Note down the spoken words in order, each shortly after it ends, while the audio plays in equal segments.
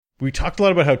We talked a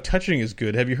lot about how touching is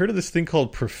good. Have you heard of this thing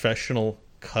called professional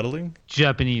cuddling?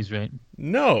 Japanese, right?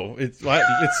 No, it's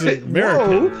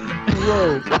American.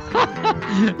 Whoa.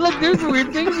 Look, there's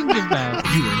weird things in Japan.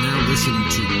 You are now listening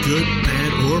to Good,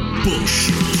 Bad, or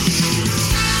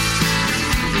Bullshit.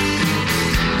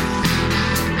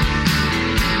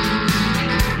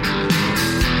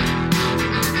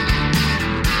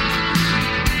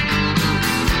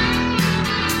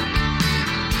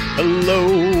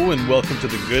 Hello, and welcome to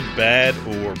the Good, Bad,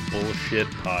 or Bullshit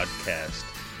podcast.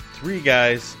 Three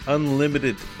guys,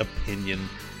 unlimited opinion.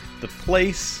 The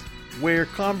place where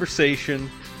conversation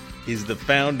is the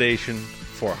foundation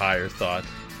for higher thought.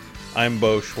 I'm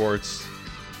Bo Schwartz.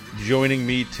 Joining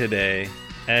me today,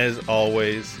 as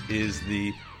always, is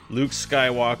the Luke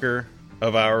Skywalker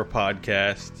of our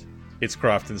podcast. It's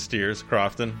Crofton Steers.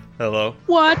 Crofton, hello.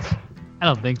 What? I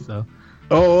don't think so.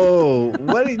 Oh,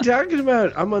 what are you talking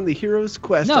about? I'm on the hero's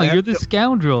quest. No, you're the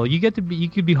scoundrel. You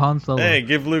could be Han Solo. Hey,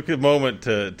 give Luke a moment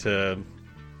to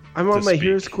I'm on my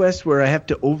hero's quest where I have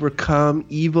to overcome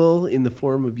evil in the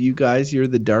form of you guys. You're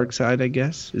the dark side, I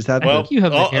guess. Is that? I think you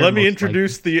have the hair let me most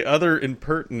introduce the other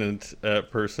impertinent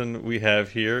person we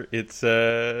have here. It's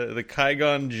the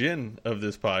Qui-Gon Jinn of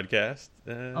this podcast.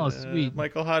 Oh, sweet.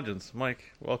 Michael Hodgins. Mike,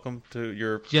 welcome to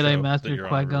your Jedi show Master that you're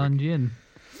on every Qui-Gon week. Jinn.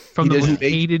 From the most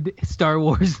hated Star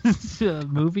Wars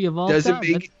movie of all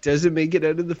time. Doesn't make it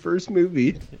out of the first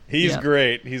movie. He's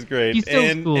great. He's great. He's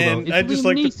still cool, though. And It's I'd just Liam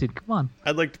like Neeson. Come on.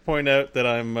 I'd like to point out that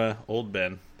I'm old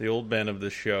Ben, the old Ben of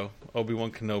this show,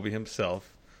 Obi-Wan Kenobi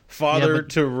himself, father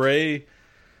to Rey,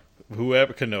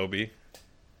 whoever Kenobi.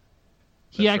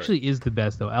 He actually is the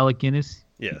best, though. Alec Guinness,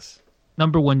 Yes.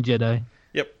 #1 Jedi.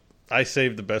 Yep. I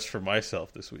saved the best for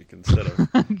myself this week instead of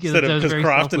because very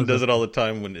Crofton selfless. does it all the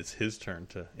time when it's his turn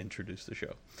to introduce the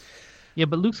show. Yeah,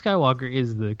 but Luke Skywalker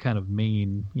is the kind of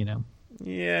main,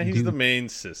 Yeah, he's the main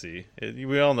sissy.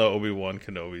 We all know Obi-Wan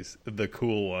Kenobi's the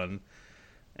cool one,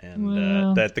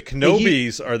 and that the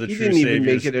Kenobis are the He true didn't even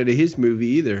saviors. make it out of his movie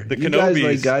either. The you guys Kenobis-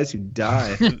 like guys who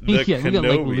die. The Yeah, we got,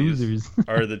 like, Kenobis losers.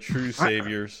 are the true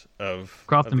saviors of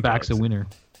Crofton the backs a galaxy. winner.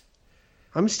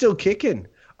 I'm still kicking.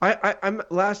 I'm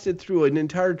lasted through an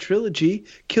entire trilogy,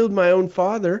 killed my own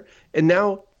father, and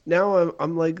now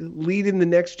I'm like leading the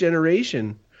next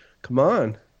generation. Come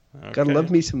on, gotta love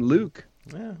me some Luke.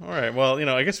 Yeah, all right. Well,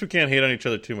 I guess we can't hate on each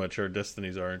other too much. Our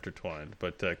destinies are intertwined.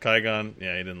 But Qui-Gon,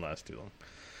 yeah, he didn't last too long.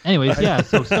 Anyways, yeah,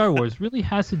 so Star Wars really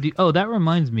has to do... Oh, that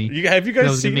reminds me. Have you guys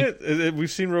was seen gonna it?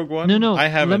 We've seen Rogue One? No, I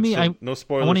haven't. let me, no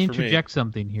spoilers I want to for me. interject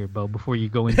something here, Bo, before you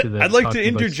go into the... I'd like to talking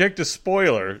about- interject a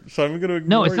spoiler, so I'm going to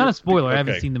ignore No, it's not your- a spoiler. I Okay,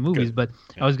 haven't seen the movies, good. but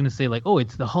I was going to say,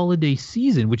 it's the holiday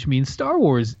season, which means Star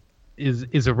Wars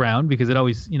is around because it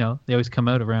always, they always come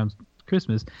out around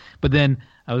Christmas. But then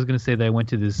I was going to say that I went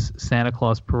to this Santa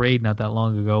Claus parade not that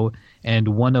long ago, and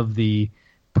one of the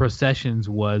processions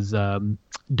was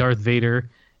Darth Vader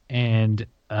and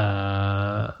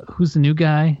who's the new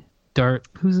guy?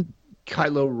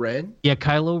 Kylo Ren. Yeah,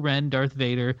 Kylo Ren, Darth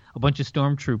Vader, a bunch of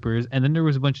stormtroopers, and then there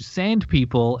was a bunch of sand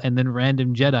people, and then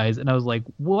random Jedis. And I was like,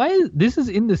 "Why? This is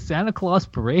in the Santa Claus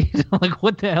parade? Like,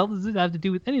 what the hell does this have to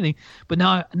do with anything?" But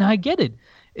now I get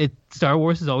it. Star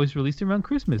Wars is always released around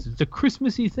Christmas. It's a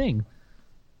Christmassy thing.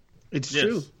 It's Yes.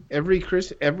 true. Every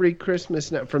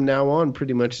Christmas from now on,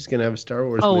 pretty much is gonna have a Star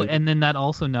Wars. Oh, movie. and then that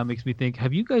also now makes me think: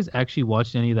 have you guys actually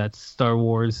watched any of that Star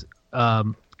Wars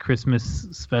Christmas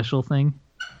special thing?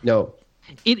 No.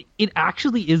 It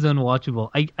actually is unwatchable.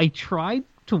 I tried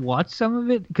to watch some of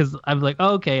it because I was like,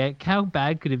 oh, okay, how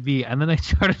bad could it be? And then I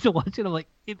started to watch it. I'm like,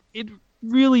 it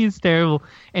really is terrible.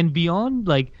 And beyond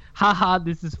haha,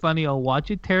 this is funny, I'll watch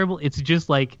it terrible. It's just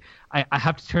I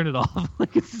have to turn it off.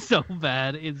 It's so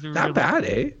bad. It's Not really bad,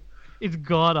 eh? It's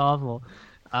god awful.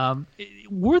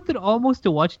 Worth it almost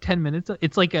to watch 10 minutes.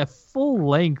 It's like a full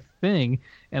length thing,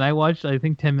 and I watched I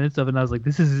think 10 minutes of it, and I was like,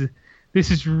 this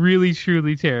is really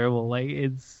truly terrible.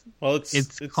 It's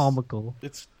comical.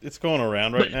 It's going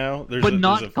around right now. But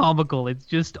not comical. It's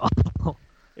just awful.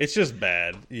 It's just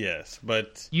bad, yes.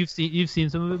 But You've seen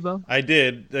some of it, Bo? I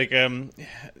did.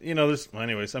 There's.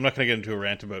 Anyways, I'm not going to get into a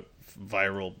rant about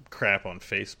viral crap on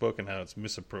Facebook and how it's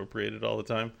misappropriated all the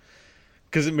time.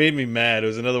 Because it made me mad. It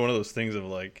was another one of those things of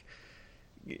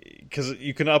because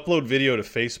you can upload video to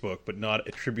Facebook but not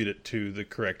attribute it to the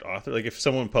correct author. Like if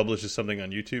someone publishes something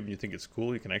on YouTube and you think it's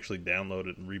cool, you can actually download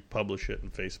it and republish it in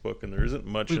Facebook, and there isn't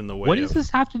much in the way What does this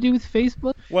have to do with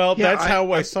Facebook? Well, Yeah, that's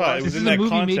how I saw it. It was This is in a that movie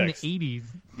context. made in the 80s.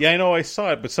 Yeah, I know I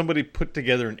saw it, but somebody put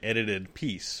together an edited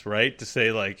piece, right? To say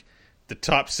the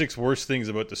top 6 worst things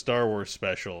about the Star Wars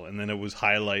special, and then it was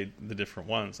highlight the different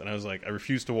ones. And I was like, I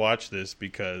refuse to watch this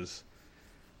because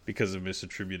because of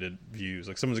misattributed views.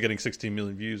 Like someone's getting 16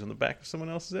 million views on the back of someone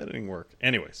else's editing work.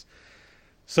 Anyways,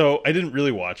 so I didn't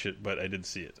really watch it, but I did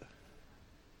see it.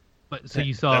 But so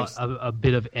you saw a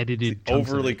bit of edited,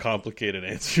 overly complicated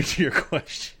answer to your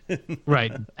question.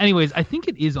 Right. Anyways, I think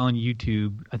it is on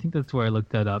YouTube. I think that's where I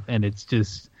looked that up, and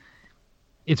it's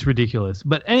ridiculous.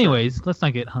 But anyways, let's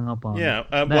not get hung up on. Yeah.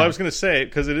 Well, I was going to say,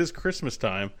 because it is Christmas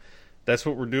time, that's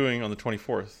what we're doing on the 24th.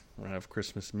 We're going to have a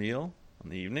Christmas meal in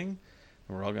the evening,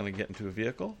 and we're all going to get into a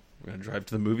vehicle. We're going to drive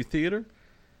to the movie theater,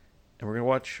 and we're going to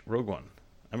watch Rogue One.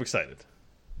 I'm excited.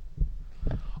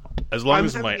 As long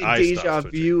as my eyes stop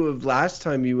deja vu of last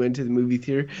time you went to the movie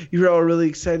theater. You were all really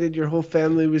excited. Your whole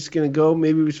family was going to go.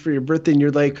 Maybe it was for your birthday, and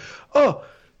you're like, "Oh,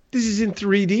 this is in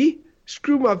 3D.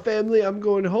 Screw my family. I'm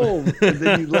going home." And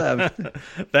then you left.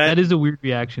 That is a weird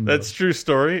reaction. That's a true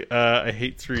story. I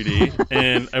hate 3D,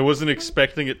 and I wasn't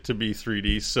expecting it to be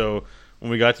 3D. So when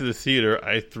we got to the theater,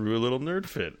 I threw a little nerd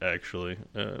fit. Actually,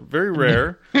 very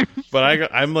rare.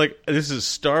 But I'm like, this is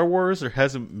Star Wars. There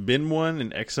hasn't been one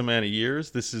in X amount of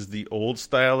years. This is the old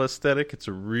style aesthetic. It's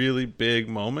a really big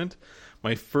moment.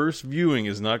 My first viewing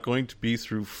is not going to be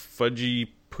through fudgy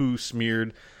poo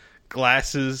smeared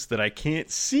glasses that I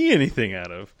can't see anything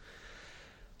out of.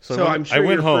 So I'm sure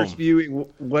your first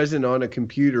viewing wasn't on a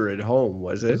computer at home,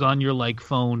 was it? It was on your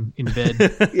phone in bed.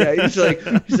 Yeah, he's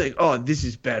like, "Oh, this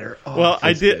is better." Oh, well,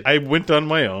 I did. I went on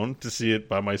my own to see it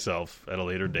by myself at a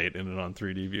later date and on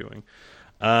 3D viewing.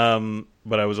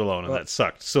 But I was alone, and that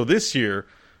sucked. So this year,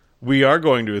 we are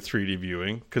going to a 3D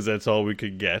viewing because that's all we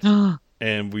could get,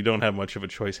 and we don't have much of a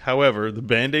choice. However, the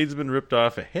Band-Aid's been ripped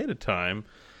off ahead of time.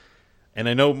 And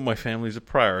I know my family's a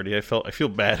priority. I feel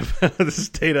bad about this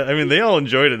data. I mean, they all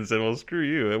enjoyed it and said, "Well, screw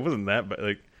you." It wasn't that bad.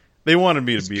 Like, they wanted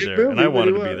me to be there, and I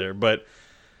wanted to be there. But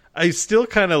I still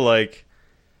kind of like.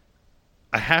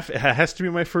 It has to be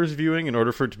my first viewing in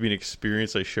order for it to be an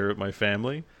experience I share with my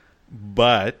family.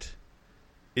 But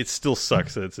it still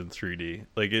sucks that it's in 3D.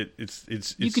 Like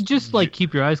it's. You could just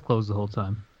keep your eyes closed the whole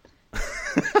time.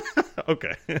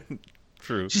 Okay.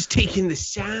 True. Just taking the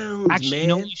sounds, Actually, man. you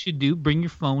know what you should do? Bring your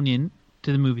phone in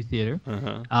to the movie theater,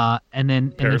 and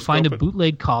then find a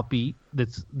bootleg copy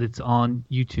that's on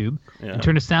YouTube, and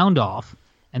turn the sound off,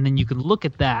 and then you can look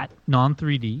at that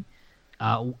non-3D,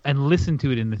 and listen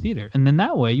to it in the theater, and then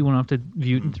that way you won't have to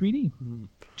view it in 3D.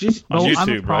 Just YouTube,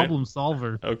 I'm a problem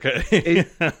solver. Okay.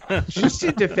 Just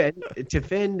to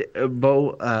defend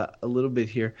Bo a little bit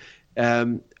here.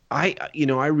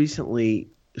 I recently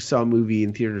saw a movie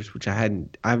in theaters, which I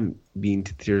haven't been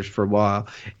to theaters for a while,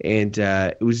 and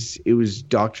it was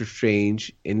Doctor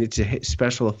Strange, and it's a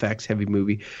special effects heavy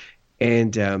movie,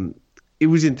 and it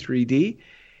was in 3D,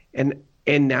 and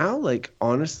now,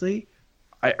 honestly,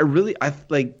 I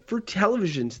for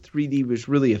televisions, 3D was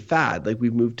really a fad. Like,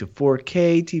 we've moved to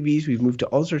 4K TVs, we've moved to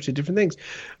all sorts of different things,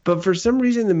 but for some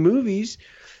reason the movies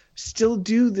still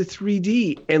do the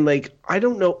 3D, and I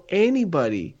don't know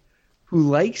anybody who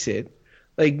likes it.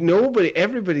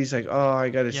 Everybody's like, "Oh, I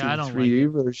got to see the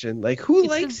 3D version." Who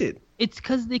likes it? It's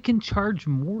because they can charge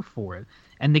more for it,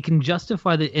 and they can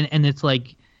justify that. And it's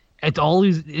it's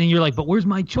always, and you're like, "But where's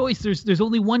my choice?" There's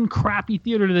only one crappy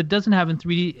theater that doesn't have in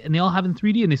 3D, and they all have in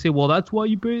 3D, and they say, "Well, that's why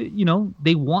you pay."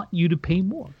 They want you to pay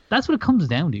more. That's what it comes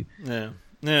down to. Yeah.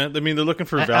 Yeah, I mean, they're looking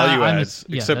for value ads,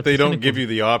 except they don't give you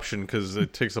the option because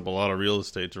it takes up a lot of real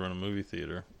estate to run a movie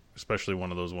theater, especially one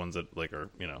of those ones that are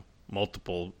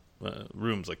multiple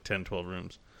rooms, 10, 12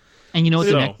 rooms. And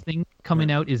the next thing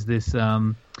coming out is this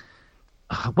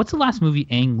what's the last movie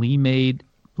Ang Lee made?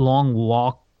 Long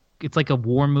Walk. It's like a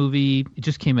war movie. It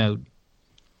just came out.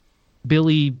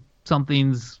 Billy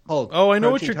something's I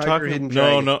know what you're talking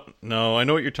about. No, I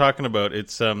know what you're talking about.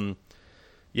 It's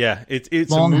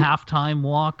it's Long Halftime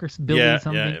Walk or Billy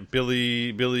something. Yeah,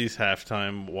 Billy's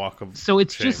Halftime Walk of So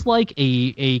it's Shame. just like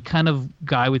a kind of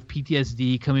guy with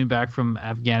PTSD coming back from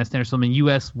Afghanistan or something,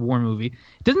 U.S. war movie.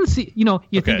 It doesn't see,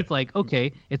 think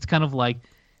it's it's kind of like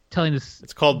telling this.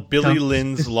 It's called Billy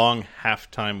Lynn's Long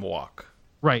Halftime Walk.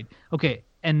 Right. Okay.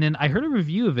 And then I heard a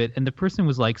review of it, and the person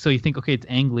was like, "So you think, okay, it's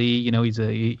Ang Lee, you tend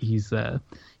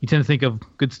to think of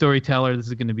good storyteller. This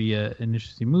is going to be an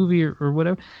interesting movie or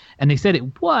whatever." And they said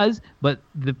it was, but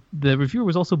the reviewer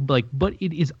was also like, "But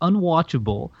it is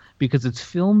unwatchable because it's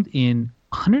filmed in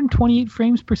 128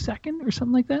 frames per second or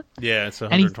something like that." Yeah, it's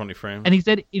 120 frames. And he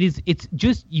said it's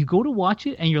just, you go to watch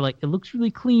it and you're like, it looks really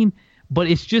clean, but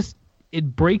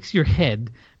it breaks your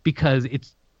head because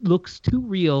it's looks too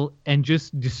real and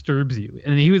just disturbs you.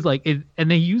 And he was like, and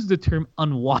they used the term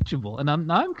unwatchable. And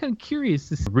I'm kind of curious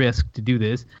this risk to do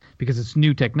this because it's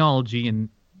new technology and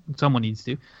someone needs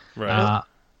to. Right.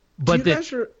 But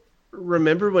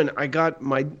remember when I got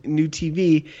my new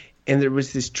TV and there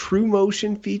was this true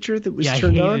motion feature that was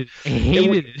turned on? I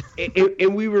hated it.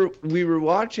 And we were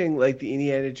watching like the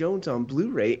Indiana Jones on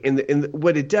Blu-ray, and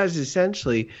what it does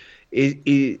essentially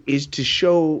is to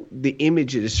show the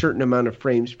image at a certain amount of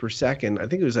frames per second. I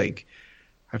think it was like,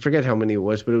 I forget how many it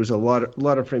was, but it was a lot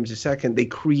of frames a second. They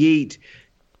create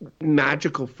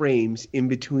magical frames in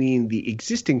between the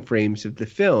existing frames of the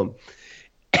film,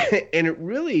 and it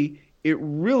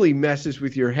really messes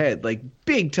with your head, like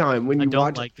big time when you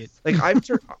watch it. Like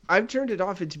I've turned it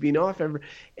off. It's been off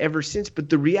ever since. But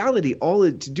the reality, all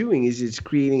it's doing is it's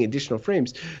creating additional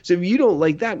frames. So if you don't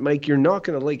like that, Mike, you're not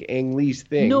going to like Ang Lee's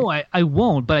thing. No, I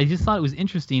won't. But I just thought it was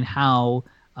interesting how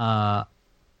the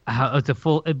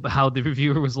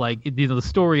reviewer was like, the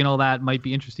story and all that might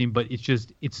be interesting, but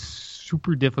it's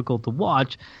super difficult to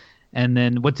watch. And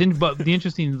then but the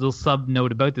interesting little sub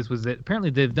note about this was that apparently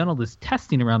they've done all this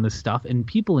testing around this stuff, and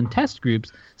people in test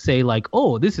groups say like,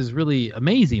 oh, this is really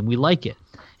amazing, we like it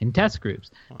in test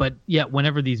groups. But yet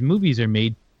whenever these movies are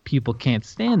made, people can't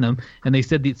stand them. And they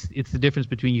said it's the difference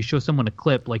between you show someone a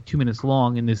clip like 2 minutes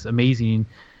long in this amazing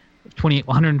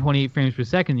 128 frames per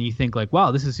second, and you think like,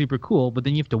 wow, this is super cool, but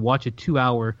then you have to watch a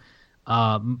 2-hour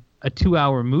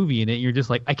movie in it. You're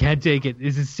just like, I can't take it.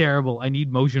 This is terrible. I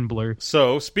need motion blur.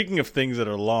 So, speaking of things that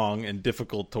are long and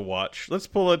difficult to watch, let's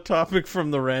pull a topic from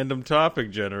the random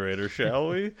topic generator, shall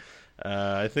we?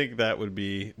 I think that would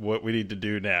be what we need to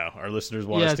do now. Our listeners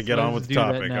want us to get on with the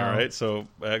topic. All right, so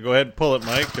go ahead and pull it,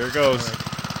 Mike. Here it goes.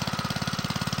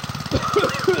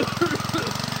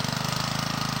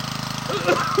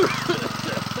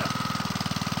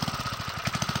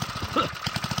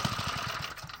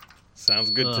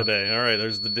 Sounds good today. All right,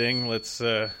 there's the ding. Let's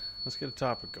get a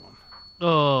topic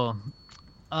going.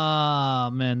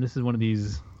 Man, this is one of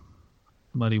these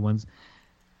muddy ones.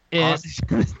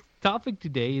 Topic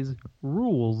today is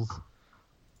rules.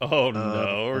 Oh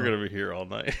no, we're gonna be here all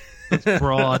night. It's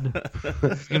broad.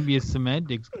 It's gonna be a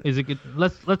semantics. Is it good?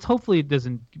 Let's hopefully it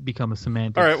doesn't become a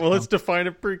semantics. All right, well let's define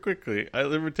it pretty quickly.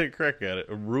 Let me take a crack at it.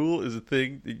 A rule is a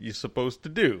thing that you're supposed to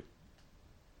do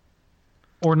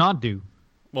or not do.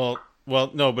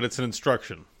 Well, no, but it's an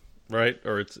instruction, right?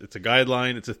 Or it's a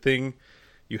guideline. It's a thing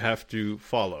you have to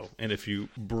follow. And if you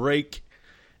break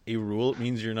a rule, it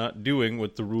means you're not doing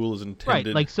what the rule is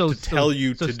intended to tell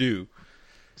you to do.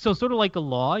 So sort of like a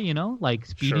law, like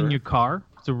speeding your car.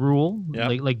 It's a rule.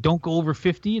 Yep. Like don't go over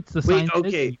 50. It's the sign.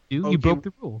 Okay. You broke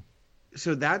the rule.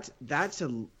 So that's a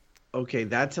law.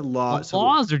 Well,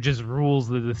 laws are just rules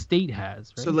that the state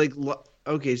has. Right? So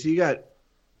so you got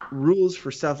rules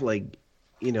for stuff like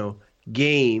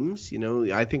games.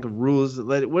 I think of rules.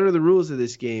 What are the rules of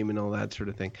this game and all that sort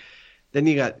of thing. Then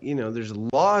you got there's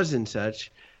laws and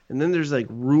such, and then there's like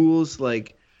rules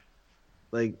like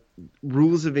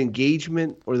rules of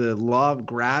engagement or the law of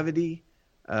gravity,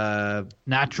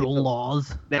 natural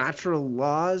laws,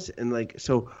 and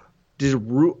so does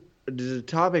the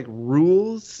topic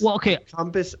rules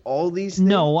encompass all these things?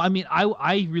 No, I mean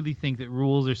I really think that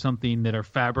rules are something that are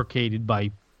fabricated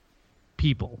by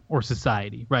people or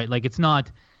society, right? Like it's not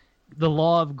the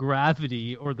law of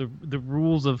gravity or the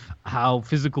rules of how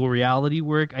physical reality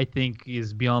work. I think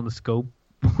is beyond the scope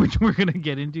which we're going to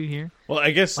get into here. Well,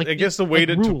 I guess the way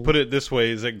to put it this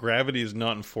way is that gravity is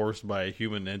not enforced by a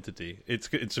human entity.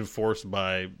 It's enforced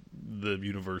by the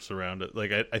universe around it.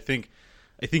 Like I think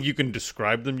you can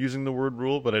describe them using the word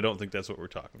rule, but I don't think that's what we're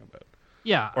talking about.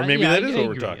 Yeah, or maybe that is what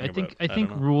we're talking about. I think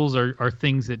rules are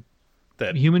things that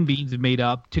human beings have made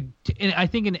up to and I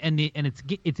think and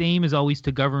its aim is always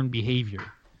to govern behavior.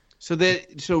 So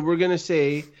we're going to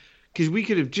say, because we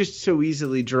could have just so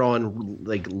easily drawn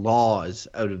like laws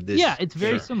out of this. Yeah, it's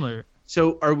very similar.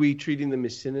 So are we treating them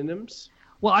as synonyms?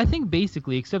 Well, I think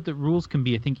basically, except that rules can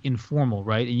be, I think, informal,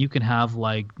 right? And you can have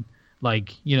like the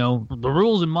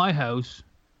rules in my house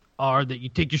are that you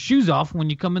take your shoes off when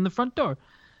you come in the front door.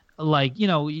 It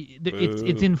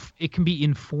can be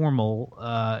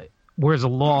informal, whereas a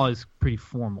law is pretty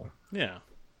formal. Yeah,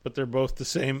 but they're both the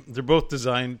same. They're both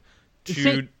designed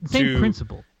to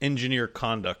principle. Engineer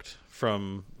conduct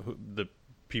from the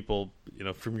people,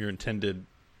 from your intended.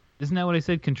 Isn't that what I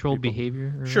said? Controlled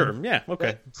behavior. Sure. Yeah.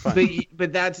 Okay. Fine.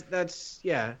 But that's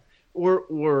yeah.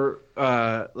 Or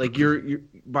like you're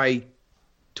by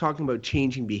talking about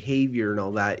changing behavior and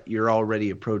all that, you're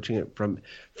already approaching it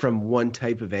from one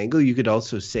type of angle. You could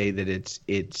also say that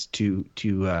it's to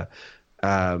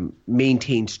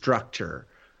maintain structure.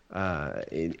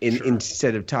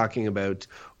 instead of talking about,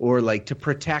 or like to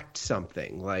protect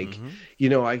something. Like,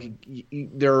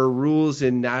 there are rules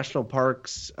in national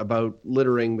parks about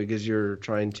littering because you're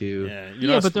trying to.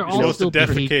 But they're all still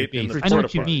defecate in the I know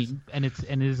what porta you potties. mean, and it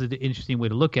is an interesting way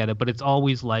to look at it. But it's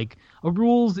always like a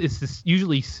rules is to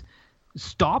usually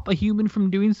stop a human from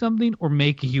doing something or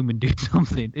make a human do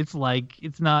something. It's like,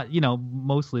 it's not,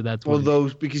 mostly that's what. Well,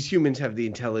 those, because humans have the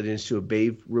intelligence to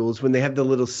obey rules. When they have the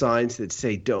little signs that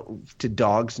say "don't" to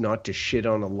dogs not to shit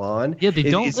on a lawn. Yeah, they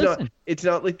don't it's listen. It's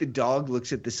not like the dog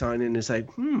looks at the sign and is like,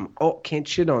 can't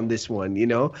shit on this one.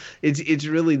 It's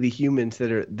really the humans that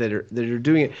are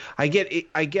doing it. I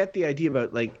get the idea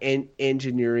about like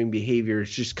engineering behavior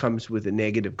just comes with a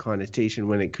negative connotation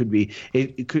when it could be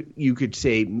you could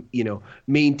say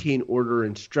maintain order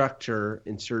and structure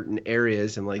in certain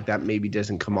areas, and like that maybe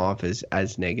doesn't come off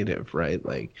as negative, right?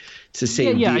 Like it's the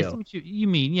same deal. I see what you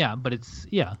mean. Yeah, but it's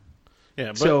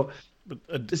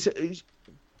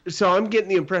So I'm getting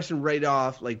the impression right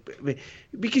off, like,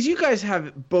 because you guys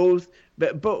have both.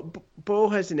 Bo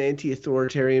has an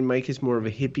anti-authoritarian. Mike is more of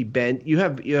a hippie bent. You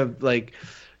have like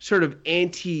sort of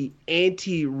anti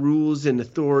rules and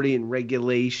authority and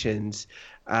regulations,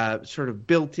 sort of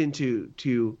built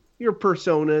into your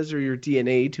personas or your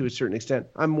DNA to a certain extent.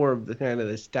 I'm more of the kind of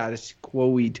the status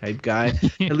quo-y type guy.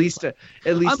 At least I'm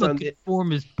on a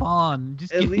conformist pawn.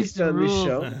 Just at give me least some on this rules.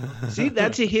 show. See,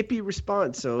 that's a hippie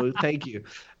response. So thank you.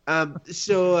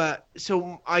 So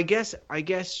I guess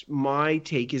my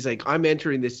take is like I'm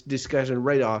entering this discussion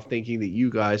right off thinking that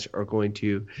you guys are going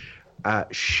to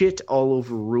shit all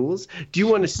over rules. Do you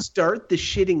want to start the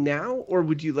shitting now, or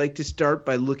would you like to start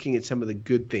by looking at some of the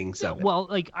good things of it? Well,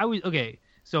 like okay.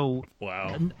 So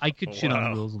Wow. I could shit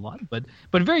on rules a lot, but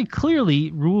very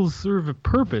clearly rules serve a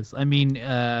purpose. I mean,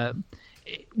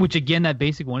 which again, that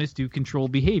basic one is to control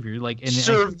behavior. Like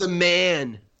Serve the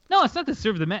man. No, it's not to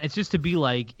serve the man. It's just to be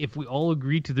like, if we all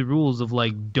agree to the rules of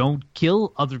like, don't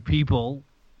kill other people,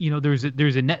 there's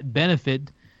a net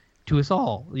benefit to us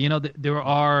all. There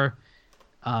are,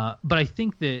 but I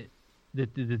think that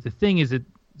the thing is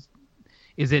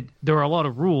that there are a lot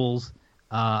of rules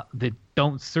that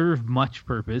don't serve much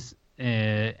purpose,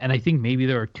 and I think maybe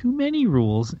there are too many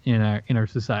rules in our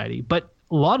society, but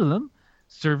a lot of them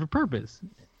serve a purpose.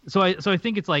 So I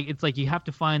think it's like you have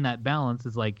to find that balance.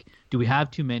 It's like, do we have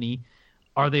too many?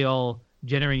 Are they all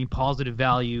generating positive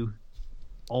value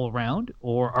all around,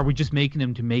 or are we just making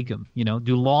them to make them?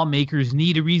 Do lawmakers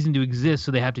need a reason to exist,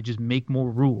 so they have to just make more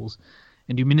rules?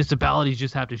 And do municipalities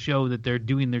just have to show that they're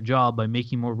doing their job by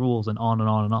making more rules, and on and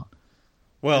on and on?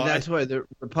 Well, and that's why the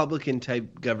Republican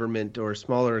type government or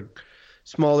smaller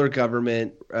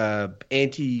government,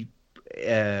 anti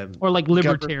or like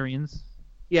libertarians.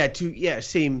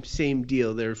 Same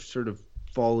deal. They're sort of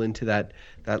fall into that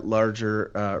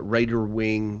larger righter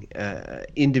wing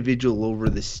individual over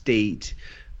the state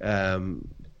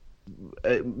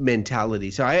mentality.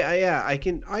 So I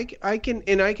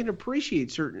can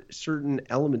appreciate certain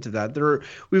elements of that.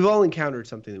 We've all encountered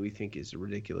something that we think is a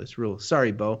ridiculous rule.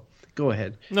 Sorry, Bo. Go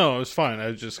ahead. No, it was fine. I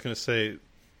was just going to say,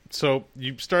 so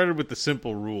you started with the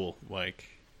simple rule, like,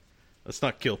 let's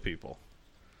not kill people.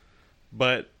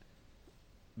 But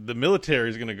the military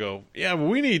is going to go, yeah, but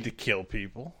we need to kill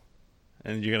people.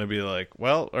 And you're going to be like,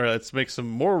 well, all right, let's make some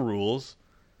more rules.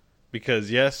 Because,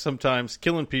 yes, sometimes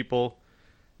killing people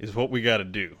is what we got to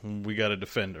do. We got to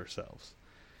defend ourselves.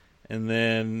 And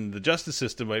then the justice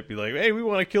system might be like, hey, we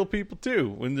want to kill people too.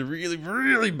 When they're really,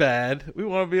 really bad, we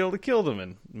want to be able to kill them.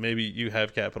 And maybe you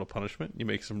have capital punishment. You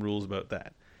make some rules about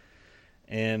that.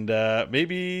 And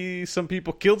maybe some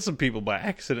people killed some people by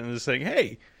accident and they're saying,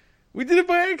 hey, we did it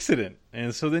by accident.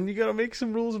 And so then you got to make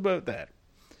some rules about that.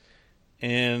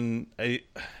 And I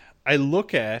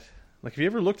look at, like, have you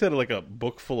ever looked at like a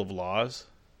book full of laws?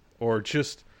 Or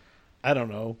just, I don't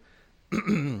know,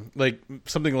 like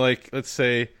something like, let's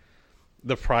say,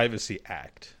 the Privacy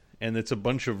Act, and it's a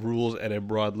bunch of rules at a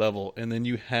broad level, and then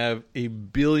you have a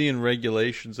billion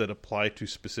regulations that apply to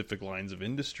specific lines of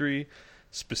industry,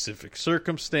 specific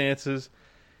circumstances,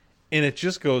 and it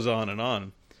just goes on and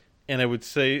on. And I would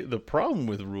say the problem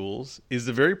with rules is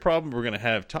the very problem we're going to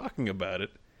have talking about it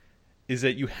is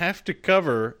that you have to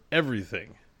cover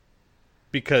everything,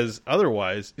 because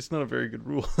otherwise it's not a very good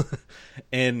rule.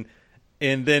 and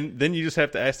then you just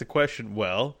have to ask the question,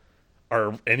 well,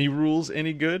 are any rules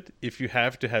any good if you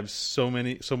have to have so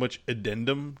much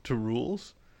addendum to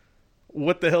rules?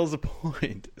 What the hell's the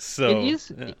point? So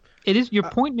it is. Your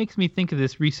point makes me think of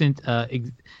this recent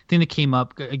thing that came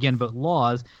up again about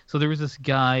laws. So there was this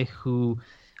guy who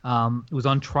was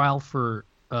on trial for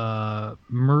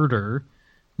murder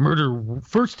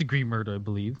first degree murder, I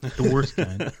believe, the worst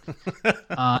kind.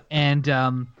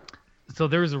 So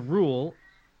there is a rule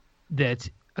that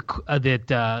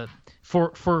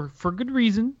for good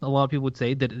reason, a lot of people would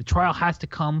say that the trial has to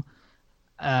come.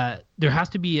 There has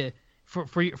to be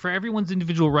for everyone's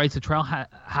individual rights. The trial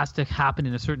has to happen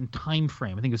in a certain time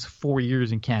frame. I think it's 4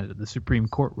 years in Canada. The Supreme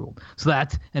Court ruled. So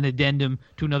that's an addendum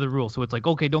to another rule. So it's like,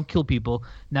 okay, don't kill people.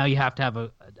 Now you have to have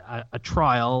a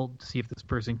trial to see if this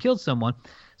person killed someone.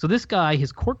 So this guy,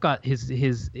 his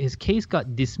case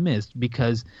got dismissed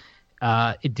because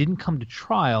it didn't come to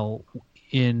trial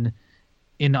in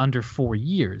under 4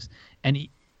 years,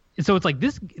 so it's like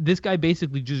this guy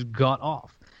basically just got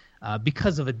off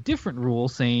because of a different rule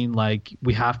saying like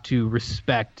we have to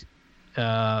respect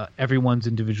everyone's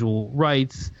individual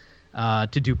rights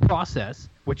to due process,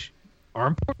 which are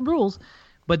important rules,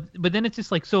 but then it's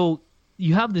just like, so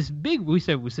you have this big, we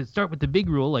said start with the big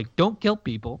rule, like don't kill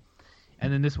people.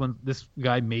 And then this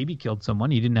guy maybe killed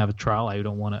someone. He didn't have a trial. I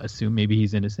don't want to assume. Maybe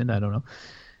he's innocent. I don't know.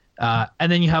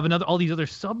 And then you have all these other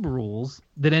sub rules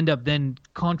that end up then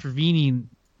contravening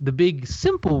the big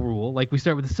simple rule. Like we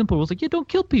start with the simple rules, like, yeah, don't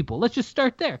kill people. Let's just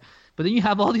start there. But then you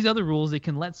have all these other rules that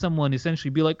can let someone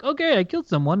essentially be like, okay, I killed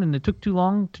someone and it took too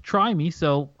long to try me,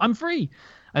 so I'm free.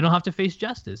 I don't have to face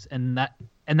justice. And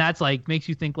that's like makes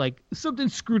you think like something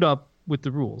screwed up with the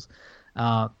rules.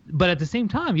 But at the same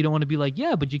time, you don't want to be like,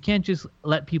 yeah, but you can't just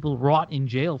let people rot in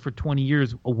jail for 20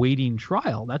 years awaiting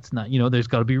trial. That's not, there's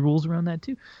got to be rules around that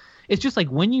too. It's just like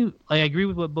I agree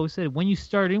with what Bo said. When you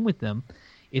start in with them,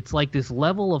 it's like this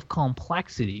level of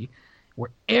complexity where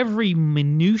every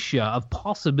minutia of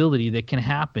possibility that can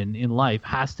happen in life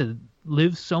has to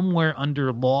live somewhere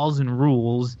under laws and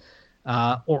rules,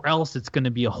 or else it's going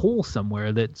to be a hole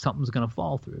somewhere that something's going to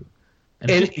fall through.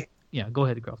 Yeah, go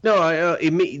ahead, Groff. No,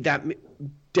 that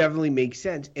definitely makes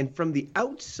sense. And from the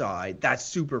outside, that's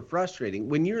super frustrating.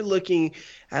 When you're looking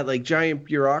at like giant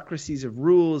bureaucracies of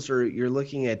rules, or you're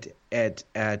looking at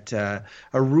a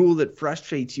rule that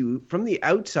frustrates you from the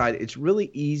outside, it's really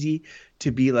easy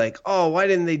to be like, oh, why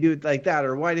didn't they do it like that,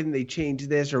 or why didn't they change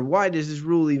this, or why does this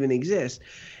rule even exist?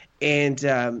 And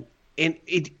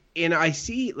I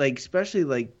see, like, especially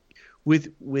like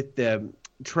with the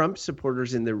Trump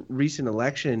supporters in the recent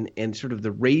election and sort of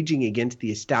the raging against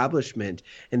the establishment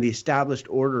and the established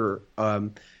order,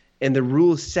 and the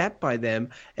rules set by them.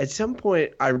 At some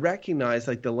point, I recognized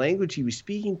like the language he was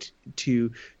speaking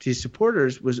to his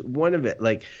supporters was one of it,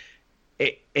 like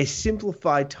a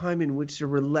simplified time in which there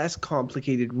were less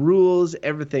complicated rules.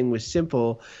 Everything was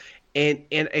simple, and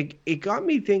it got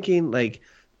me thinking, like,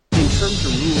 in terms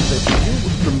of rules that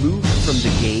you removed from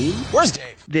the game, where's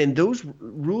Dave? Then those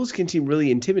rules can seem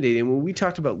really intimidating. When we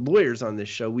talked about lawyers on this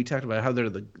show, we talked about how they're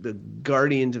the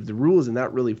guardians of the rules, and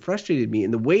that really frustrated me.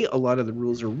 And the way a lot of the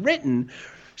rules are written,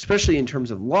 especially in terms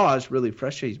of laws, really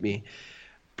frustrates me.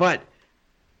 But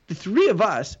the three of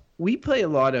us, we play a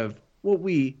lot of what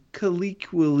we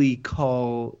colloquially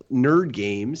call nerd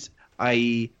games,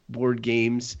 i.e. board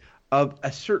games of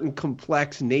a certain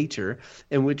complex nature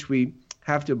in which we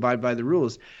have to abide by the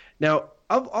rules. Now,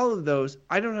 of all of those,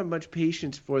 I don't have much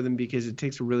patience for them because it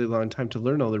takes a really long time to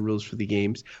learn all the rules for the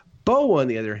games. Bo, on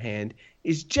the other hand,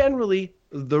 is generally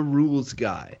the rules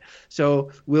guy.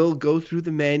 So we'll go through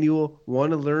the manual,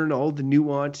 want to learn all the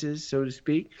nuances, so to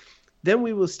speak. Then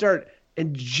we will start,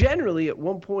 and generally at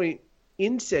one point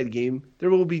in said game,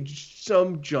 there will be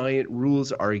some giant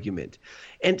rules argument.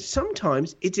 And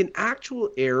sometimes it's an actual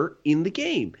error in the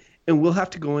game. And we'll have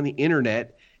to go on the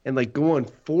internet and like go on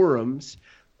forums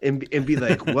and be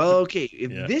like, well, okay,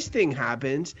 if this thing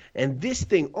happens and this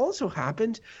thing also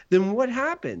happens, then what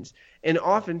happens? And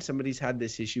often somebody's had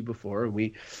this issue before, and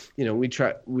we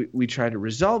try to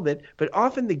resolve it. But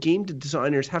often the game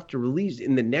designers have to release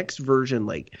in the next version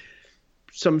like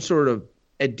some sort of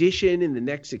addition in the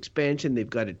next expansion. They've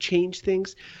got to change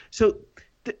things. So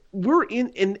we're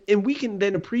in, and we can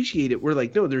then appreciate it. We're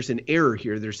like, no, there's an error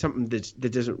here. There's something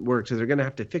that doesn't work. So they're going to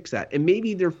have to fix that. And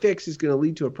maybe their fix is going to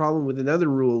lead to a problem with another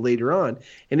rule later on.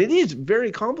 And it is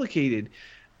very complicated.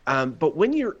 But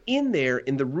when you're in there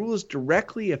and the rules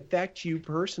directly affect you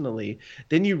personally,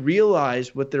 then you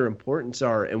realize what their importance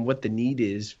are and what the need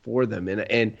is for them.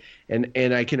 And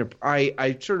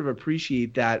I sort of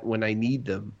appreciate that when I need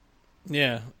them.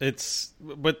 Yeah,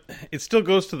 but it still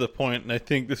goes to the point, and I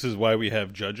think this is why we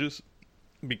have judges,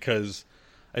 because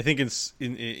I think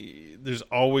there's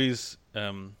always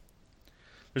a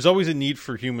need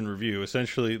for human review.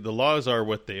 Essentially, the laws are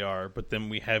what they are, but then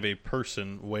we have a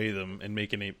person weigh them and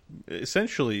make an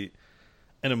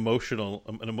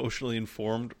emotionally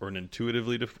informed or an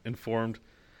intuitively informed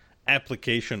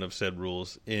application of said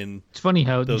rules in. It's funny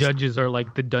how judges are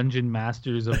like the dungeon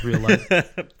masters of real life.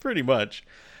 Pretty much,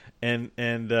 and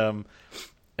so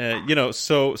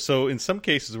in some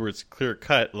cases where it's clear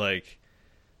cut, like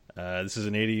this is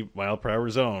an 80-mile-per-hour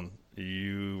zone.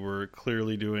 You were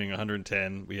clearly doing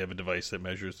 110. We have a device that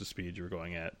measures the speed you were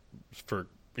going at for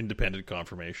independent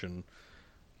confirmation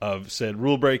of said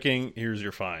rule breaking. Here's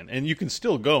your fine. And you can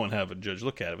still go and have a judge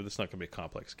look at it, but it's not going to be a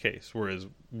complex case. Whereas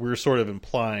we're sort of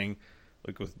implying,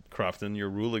 like with Crofton, your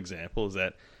rule example is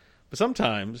that, but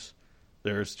sometimes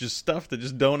there's just stuff that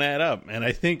just don't add up. And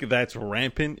I think that's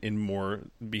rampant in more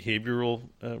behavioral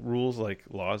rules like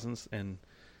laws and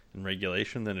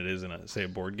regulation than it is in, say, a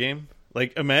board game.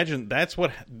 Like, imagine that's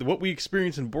what we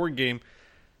experience in board game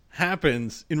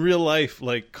happens in real life,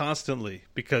 like, constantly.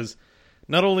 Because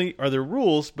not only are there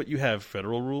rules, but you have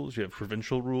federal rules, you have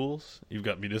provincial rules, you've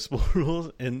got municipal rules,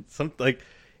 and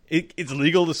it's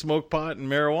legal to smoke pot and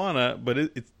marijuana, but I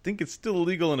think it's still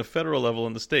illegal in a federal level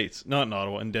in the States. Not in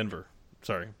Ottawa, in Denver.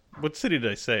 Sorry. What city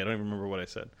did I say? I don't even remember what I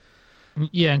said.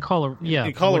 Yeah, in Colorado. Yeah,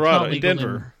 in Colorado, in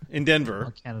Denver. In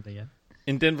Denver. Canada, yeah.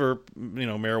 In Denver,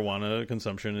 marijuana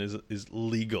consumption is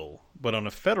legal, but on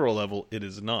a federal level, it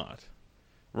is not.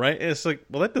 Right? It's like,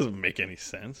 well, that doesn't make any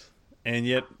sense. And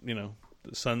yet,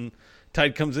 the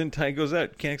tide comes in, tide goes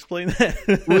out. Can't explain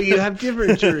that. Well, you have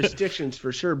different jurisdictions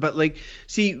for sure, but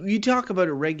see, you talk about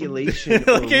a regulation.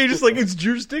 You're just like, it's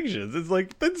jurisdictions. It's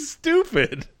like, that's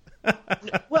stupid.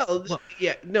 Well,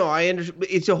 yeah, no, I understand.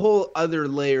 It's a whole other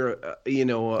layer,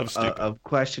 of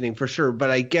questioning for sure. But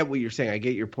I get what you're saying. I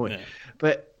get your point. Yeah.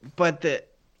 But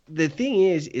the thing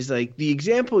is like the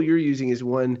example you're using is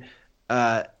one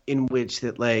in which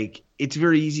that like it's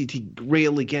very easy to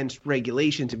rail against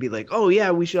regulation to be like, oh yeah,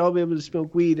 we should all be able to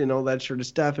smoke weed and all that sort of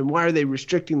stuff, and why are they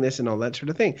restricting this and all that sort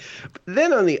of thing. But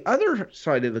then on the other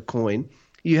side of the coin,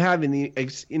 you have in the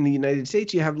United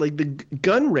States, you have like the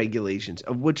gun regulations,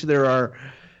 of which there are,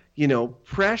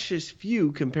 precious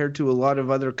few compared to a lot of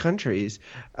other countries,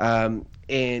 and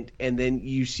then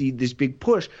you see this big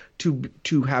push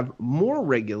to have more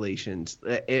regulations,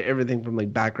 everything from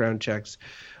like background checks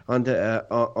on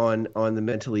the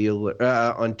mentally ill,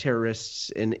 on terrorists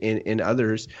and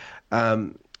others.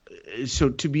 So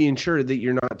to be ensured that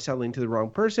you're not selling to the wrong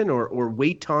person or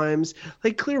wait times,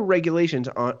 like clear regulations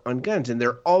on guns. And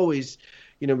they're always,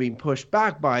 being pushed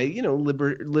back by,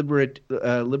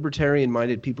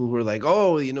 libertarian-minded people who are like,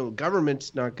 oh,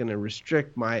 government's not going to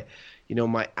restrict my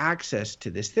access to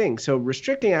this thing. So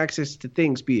restricting access to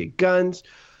things, be it guns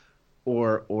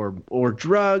or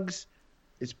drugs,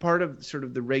 is part of sort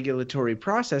of the regulatory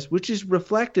process, which is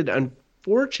reflected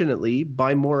unfortunately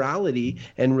by morality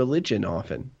and religion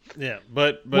often. Yeah,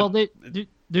 but well,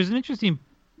 there's an interesting.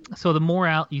 So the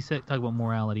you talk about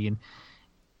morality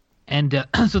and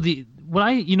so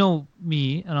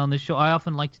me and on this show I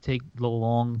often like to take the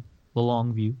long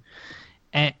view,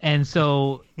 and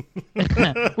so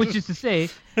which is to say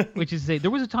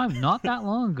there was a time not that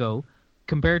long ago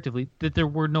comparatively that there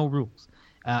were no rules,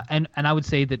 and I would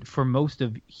say that for most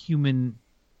of human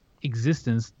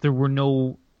existence there were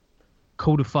no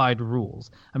codified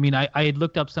rules. I mean, I had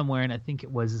looked up somewhere, and I think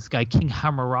it was this guy King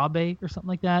Hammurabi or something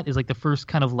like that is like the first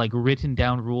kind of like written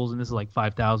down rules, and this is like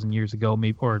 5,000 years ago,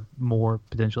 maybe or more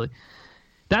potentially.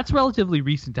 That's relatively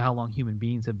recent to how long human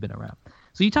beings have been around.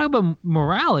 So you talk about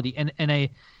morality, and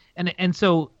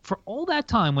so for all that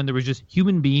time when there was just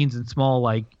human beings and small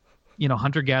like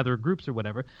hunter-gatherer groups or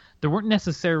whatever, there weren't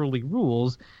necessarily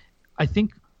rules. I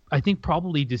think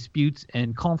probably disputes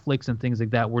and conflicts and things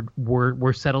like that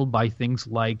were settled by things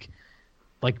like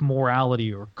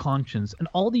morality or conscience and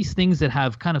all these things that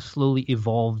have kind of slowly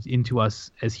evolved into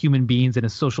us as human beings and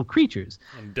as social creatures.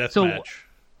 And deathmatch.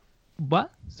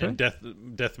 What? Sorry?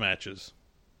 And death matches.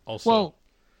 Also. Well,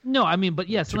 no, I mean, but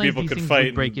yeah, sometimes these things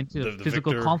would break into the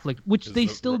physical victor conflict, which they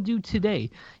still do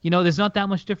today. There's not that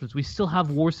much difference. We still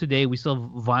have wars today. We still have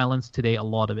violence today, a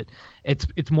lot of it.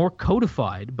 It's more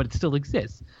codified, but it still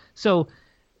exists. So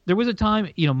there was a time,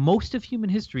 most of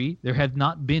human history, there have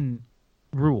not been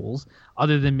rules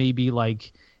other than maybe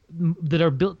like that are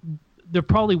built. There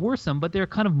probably were some, but they're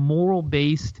kind of moral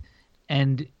based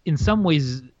and in some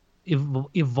ways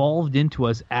evolved into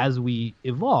us as we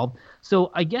evolved.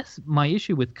 So I guess my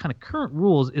issue with kind of current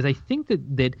rules is I think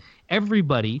that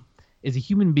everybody is a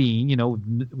human being,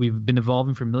 we've been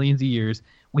evolving for millions of years.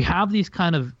 We have these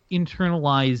kind of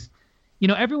internalized,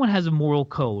 everyone has a moral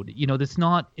code,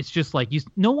 it's just like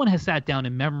no one has sat down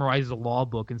and memorized a law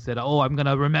book and said, oh, I'm going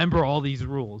to remember all these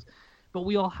rules. but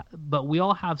we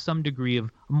all have some degree of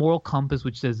moral compass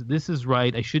which says this is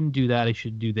right, I shouldn't do that, I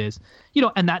should do this,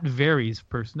 and that varies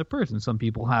person to person. Some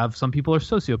people are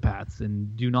sociopaths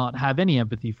and do not have any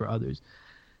empathy for others.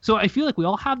 So I feel like we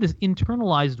all have this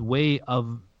internalized way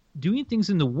of doing things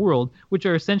in the world which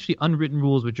are essentially unwritten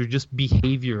rules, which are just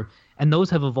behavior, and those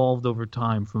have evolved over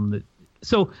time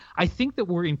so I think that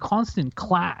we're in constant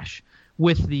clash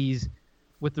with the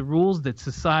rules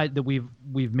that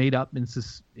we've made up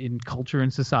in culture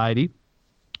and society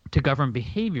to govern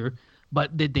behavior,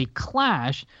 but that they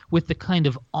clash with the kind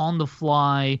of on the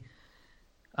fly,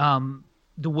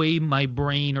 the way my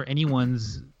brain or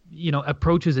anyone's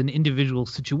approaches an individual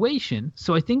situation.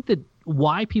 So I think that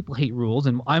why people hate rules,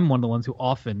 and I'm one of the ones who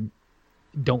often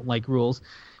don't like rules,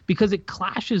 because it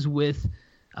clashes with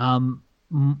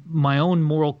my own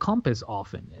moral compass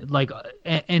often,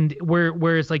 and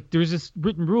whereas like there's this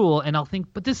written rule and I'll think,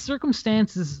 but this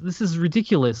is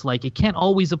ridiculous, like it can't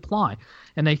always apply.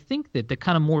 And I think that the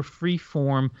kind of more free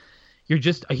form, you're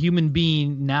just a human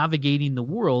being navigating the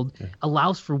world,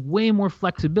 allows for way more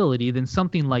flexibility than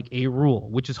something like a rule,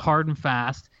 which is hard and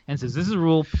fast and says this is a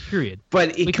rule, period.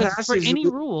 But because for any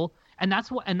rule, and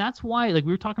that's why, like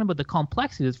we were talking about the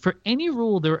complexities, for any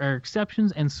rule there are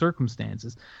exceptions and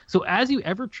circumstances. So as you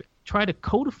ever try to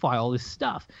codify all this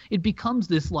stuff, it becomes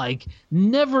this like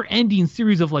never-ending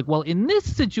series of like, well, in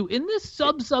this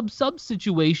sub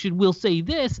situation, we'll say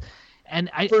this.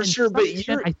 And I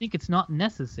think it's not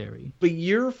necessary. But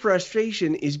your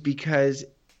frustration is because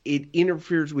it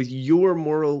interferes with your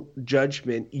moral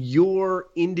judgment, your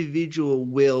individual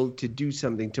will to do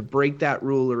something, to break that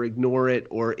rule or ignore it,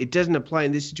 or it doesn't apply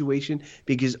in this situation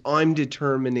because I'm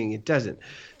determining it doesn't.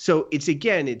 So it's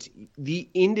the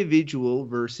individual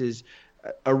versus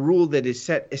a rule that is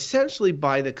set essentially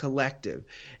by the collective.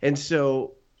 And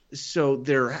so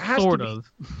there has to be.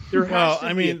 There has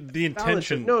to be the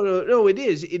intention. No. It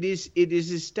is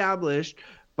established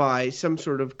by some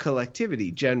sort of collectivity,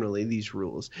 generally, these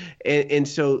rules. And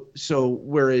so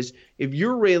whereas if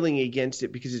you're railing against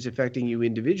it because it's affecting you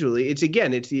individually, it's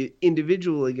the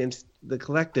individual against the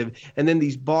collective. And then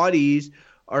these bodies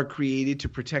are created to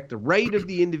protect the right of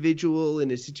the individual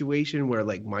in a situation where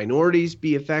like minorities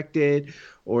be affected,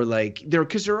 or like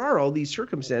because there are all these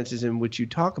circumstances in which you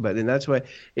talk about, and that's why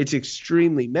it's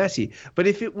extremely messy. But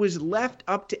if it was left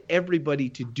up to everybody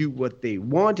to do what they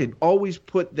wanted, always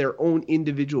put their own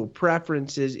individual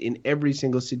preferences in every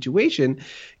single situation,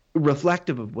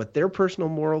 reflective of what their personal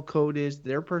moral code is,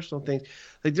 their personal things,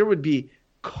 like there would be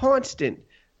constant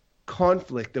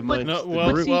conflict amongst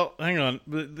well, hang on.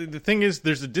 The thing is,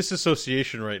 there's a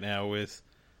disassociation right now with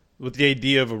the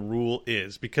idea of a rule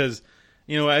is, because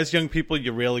as young people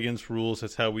you rail against rules.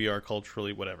 That's how we are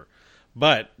culturally, whatever.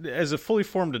 But as a fully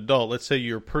formed adult, let's say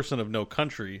you're a person of no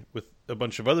country with a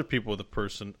bunch of other people with a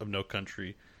person of no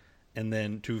country, and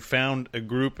then to found a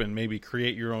group and maybe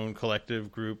create your own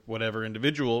collective group, whatever,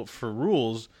 individual for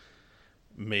rules.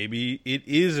 Maybe it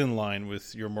is in line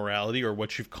with your morality or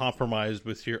what you've compromised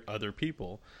with your other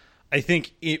people. I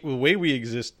think the way we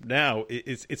exist now,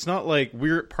 it's not like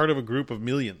we're part of a group of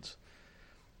millions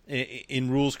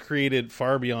in rules created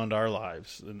far beyond our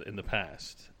lives in the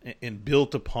past and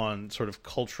built upon sort of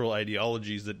cultural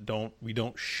ideologies that we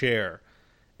don't share,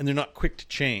 and they're not quick to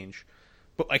change.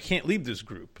 But I can't leave this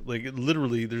group. Like,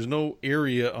 literally, there's no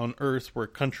area on Earth where a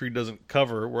country doesn't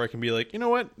cover where I can be like, you know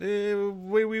what,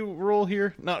 way we roll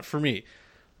here, not for me.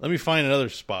 Let me find another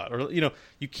spot. Or,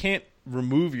 you can't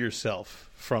remove yourself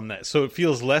from that. So it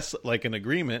feels less like an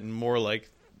agreement and more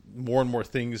like more and more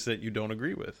things that you don't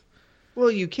agree with. Well,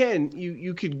 you can.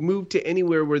 You could move to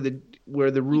anywhere where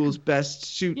the rules best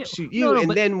suit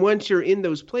you. Then once you're in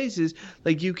those places,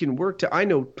 like you can work to. I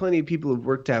know plenty of people who've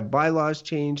worked to have bylaws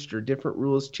changed or different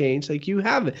rules changed. Like you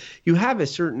have a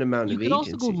certain amount of agency. You could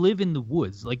also go live in the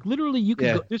woods. Like literally, you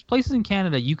could go. There's places in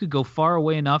Canada you could go far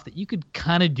away enough that you could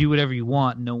kind of do whatever you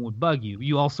want and no one would bug you.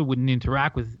 You also wouldn't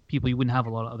interact with people. You wouldn't have a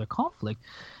lot of other conflict.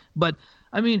 But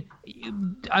I mean,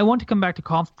 I want to come back to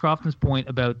Crofton's point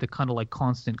about the kind of like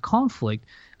constant conflict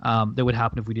that would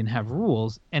happen if we didn't have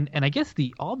rules. And I guess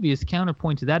the obvious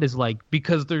counterpoint to that is like,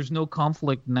 because there's no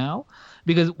conflict now,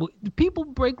 because people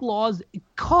break laws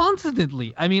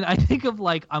constantly. I mean, I think of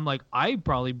I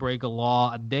probably break a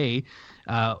law a day.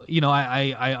 I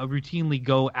routinely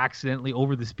go accidentally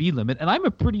over the speed limit, and I'm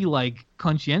a pretty like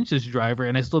conscientious driver,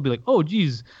 and I still be like, oh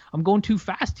geez, I'm going too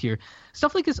fast here.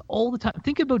 Stuff like this all the time.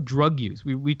 Think about drug use.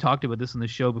 We talked about this on the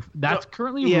show before. That's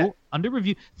currently a rule. under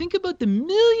review. Think about the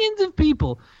millions of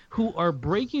people who are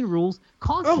breaking rules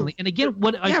constantly. And again,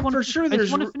 I just want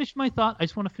to finish my thought.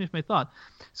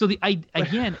 So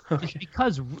again, it's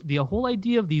because the whole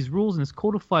idea of these rules and this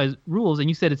codified rules, and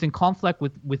you said it's in conflict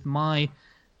with my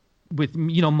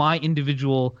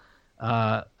individual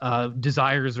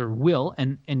desires or will,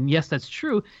 and yes, that's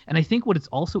true. And I think what it's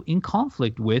also in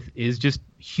conflict with is just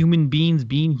human beings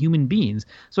being human beings.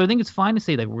 So I think it's fine to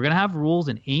say that we're going to have rules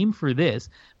and aim for this,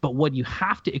 but what you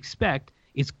have to expect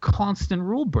is constant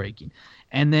rule breaking,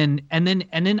 and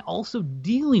then also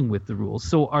dealing with the rules.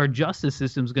 So our justice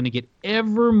system is going to get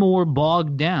ever more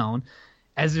bogged down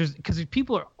because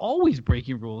people are always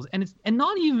breaking rules, and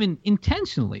not even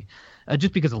intentionally,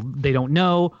 just because they don't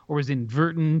know or is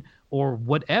inadvertent or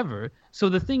whatever. So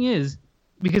the thing is,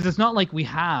 because it's not like we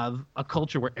have a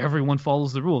culture where everyone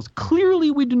follows the rules.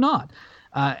 Clearly, we do not.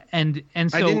 And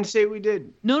so I didn't say we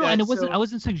did. No, and it wasn't. I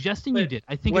wasn't suggesting you did.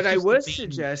 I think what I was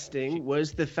suggesting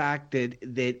was the fact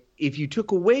that if you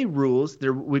took away rules,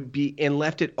 there would be, and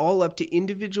left it all up to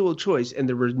individual choice, and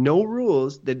there were no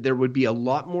rules, that there would be a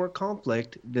lot more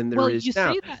conflict than there is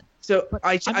now. Say that. So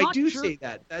I do say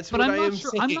that. That's what I am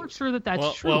saying. I'm not sure that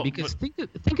that's true, because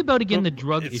think about again the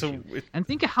drug issue, and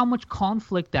think of how much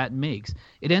conflict that makes.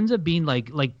 It ends up being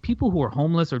like people who are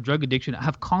homeless or drug addiction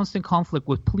have constant conflict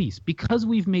with police because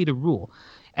we've made a rule.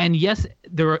 And yes,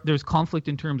 there's conflict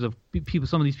in terms of people.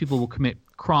 Some of these people will commit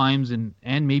crimes and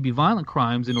maybe violent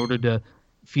crimes in order to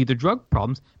feed their drug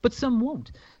problems, but some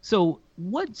won't. So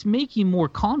what's making more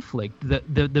conflict,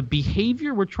 the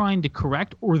behavior we're trying to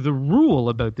correct or the rule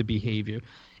about the behavior?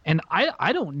 And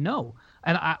I don't know.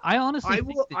 And I honestly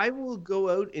I will go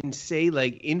out and say,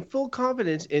 like, in full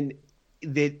confidence, and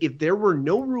that if there were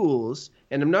no rules,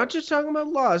 and I'm not just talking about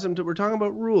laws, we're talking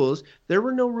about rules, there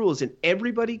were no rules and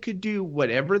everybody could do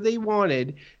whatever they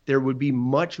wanted, there would be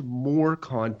much more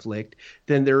conflict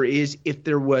than there is if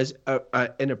there was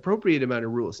an appropriate amount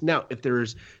of rules. Now, if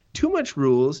there's too much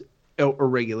rules or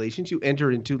regulations, you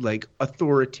enter into like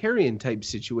authoritarian type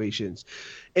situations.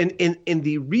 And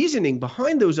the reasoning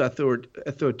behind those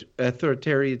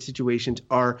authoritarian situations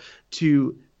are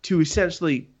to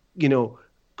essentially,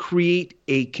 create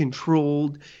a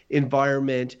controlled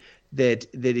environment that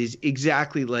is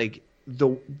exactly like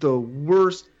the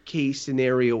worst case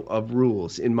scenario of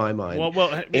rules in my mind.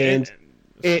 And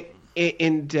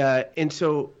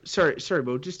so sorry,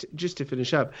 Bo, just to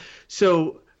finish up.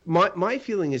 So my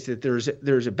feeling is that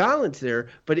there's a balance there,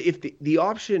 but if the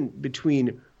option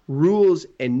between rules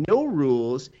and no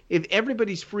rules, if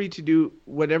everybody's free to do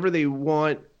whatever they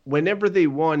want whenever they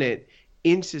want it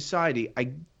in society,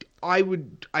 I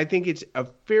think it's a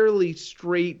fairly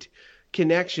straight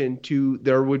connection to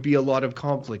there would be a lot of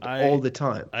conflict all the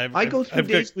time. I go through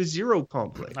days with zero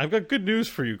conflict. I've got good news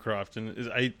for you,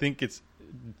 Crofton. I think it's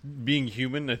being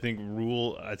human. I think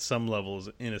rule at some level is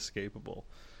inescapable,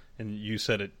 and you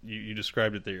said it. You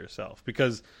described it there yourself,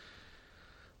 because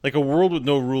like a world with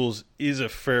no rules is a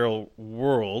feral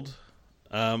world,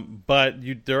 but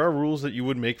there are rules that you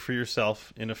would make for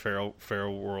yourself in a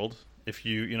feral world. If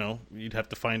you'd have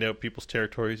to find out people's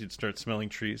territories. You'd start smelling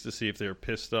trees to see if they were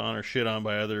pissed on or shit on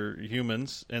by other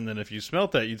humans. And then if you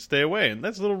smelt that, you'd stay away. And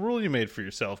that's a little rule you made for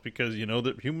yourself, because you know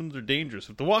that humans are dangerous.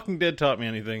 If The Walking Dead taught me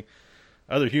anything,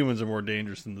 other humans are more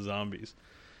dangerous than the zombies.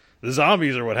 The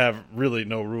zombies are what have really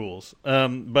no rules.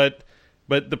 But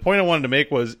the point I wanted to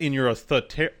make was, in your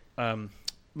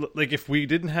like, if we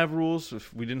didn't have rules,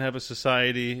 if we didn't have a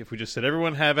society, if we just said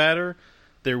everyone have at her,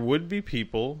 there would be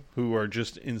people who are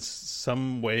just in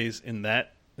some ways in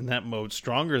that mode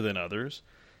stronger than others,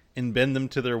 and bend them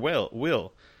to their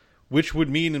will, which would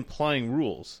mean implying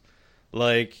rules.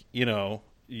 Like,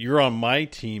 you're on my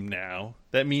team now.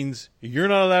 That means you're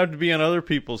not allowed to be on other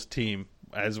people's team,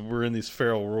 as we're in this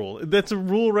feral rule. That's a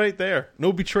rule right there.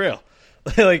 No betrayal.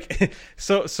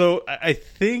 So I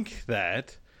think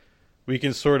that we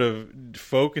can sort of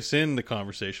focus in the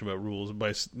conversation about rules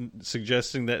by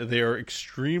suggesting that they are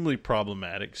extremely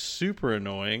problematic, super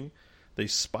annoying. They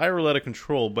spiral out of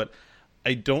control, but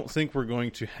I don't think we're going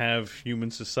to have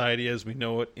human society as we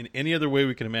know it in any other way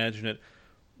we can imagine it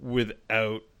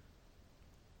without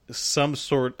some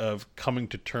sort of coming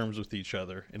to terms with each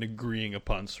other and agreeing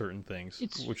upon certain things,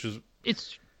 which is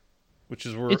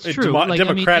where a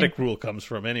democratic rule comes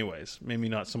from anyways. Maybe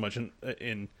not so much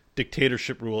in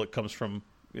dictatorship rule. It comes from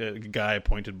a guy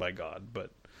appointed by God,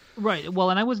 but right. Well,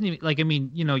 and I wasn't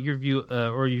even your view,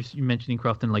 or you mentioning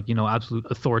Crofton, absolute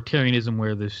authoritarianism,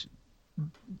 where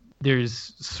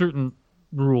there's certain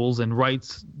rules and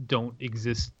rights don't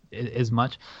exist as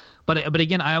much. But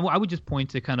again, I would just point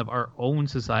to kind of our own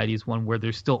society as one where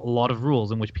there's still a lot of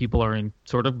rules in which people are in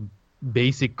sort of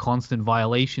basic constant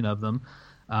violation of them.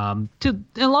 And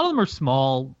a lot of them are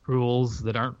small rules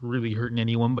that aren't really hurting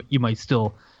anyone, but you might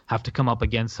still have to come up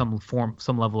against some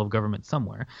level of government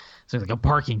somewhere. So like a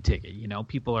parking ticket,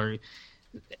 people are,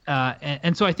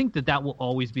 and so I think that will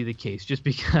always be the case, just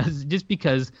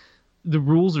because the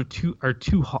rules are too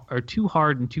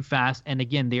hard and too fast, and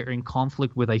again they're in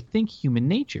conflict with, I think, human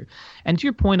nature. And to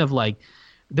your point of like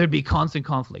there'd be constant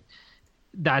conflict,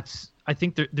 I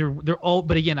think they're all,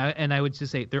 but again, I would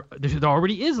just say there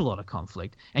already is a lot of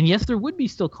conflict, and yes, there would be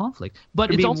still conflict, but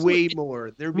there'd it's be also way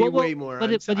more. There'd be way more. I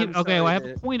have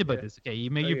a point about this. Okay, you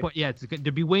made your point. Yeah,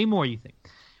 there'd be way more. You think,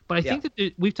 but I think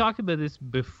that we've talked about this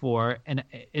before, and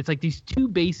it's like these two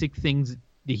basic things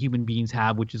the human beings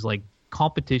have, which is like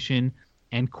competition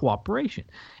and cooperation,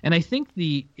 and I think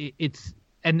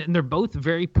and they're both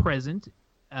very present.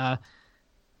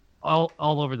 All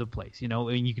over the place,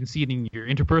 and you can see it in your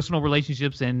interpersonal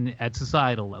relationships and at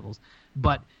societal levels.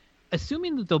 But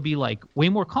assuming that there'll be like way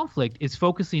more conflict is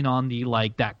focusing on the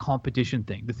like that competition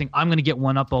thing, the thing I'm going to get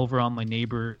one up over on my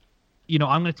neighbor, I'm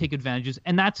going to take advantages,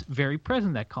 and that's very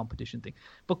present, that competition thing.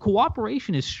 But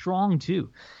cooperation is strong too,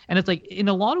 and it's like in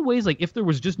a lot of ways, like if there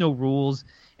was just no rules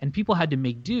and people had to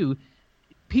make do,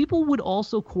 people would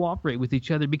also cooperate with each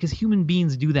other because human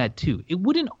beings do that too. It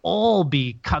wouldn't all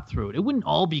be cutthroat. It wouldn't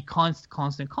all be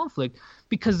constant conflict,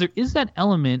 because there is that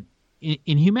element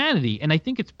in humanity, and I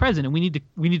think it's present, and we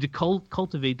need to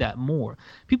cultivate that more.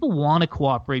 People want to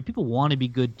cooperate. People want to be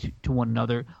good to one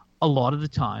another a lot of the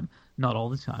time, not all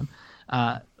the time,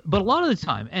 but a lot of the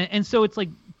time. And so it's like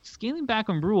scaling back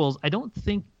on rules, I don't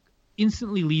think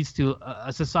instantly leads to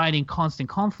a society in constant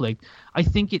conflict. I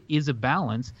think it is a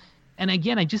balance. And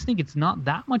again, I just think it's not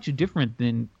that much different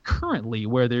than currently,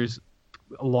 where there's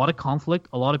a lot of conflict,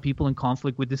 a lot of people in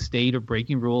conflict with the state or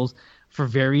breaking rules for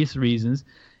various reasons.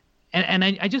 And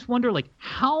I just wonder, like,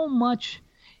 how much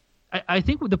 – I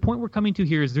think the point we're coming to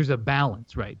here is there's a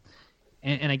balance, right?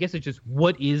 And I guess it's just,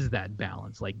 what is that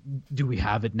balance? Like, do we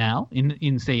have it now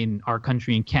in our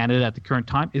country, in Canada at the current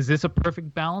time? Is this a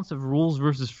perfect balance of rules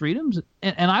versus freedoms?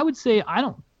 And I would say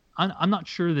I'm not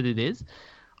sure that it is.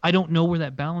 I don't know where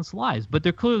that balance lies, but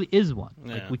there clearly is one.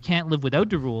 Yeah. Like, we can't live without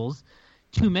the rules.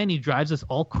 Too many drives us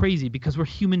all crazy because we're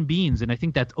human beings, and I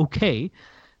think that's okay.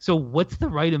 So what's the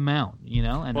right amount,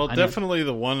 And well, definitely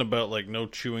the one about like no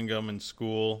chewing gum in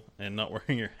school and not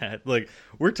wearing your hat. Like,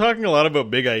 we're talking a lot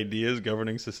about big ideas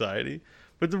governing society,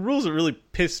 but the rules that really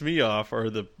piss me off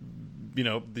are the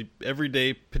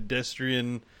everyday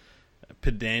pedestrian,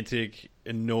 pedantic,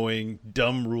 annoying,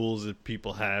 dumb rules that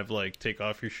people have, like take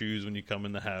off your shoes when you come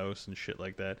in the house and shit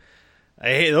like that.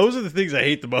 Those are the things I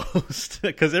hate the most,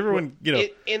 because everyone,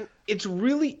 and it's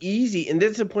really easy, and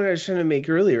that's the point I was trying to make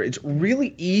earlier. It's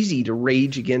really easy to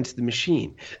rage against the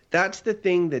machine. That's the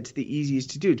thing that's the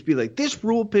easiest to do. To be like, this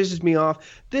rule pisses me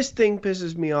off, this thing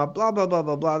pisses me off, blah blah blah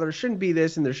blah blah. There shouldn't be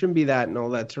this and there shouldn't be that and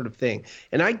all that sort of thing.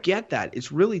 And I get that.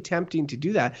 It's really tempting to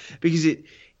do that because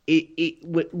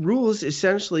what rules,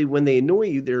 essentially, when they annoy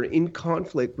you, they're in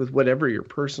conflict with whatever your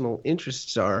personal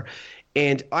interests are.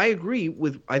 And I agree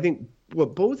with, I think,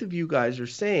 what both of you guys are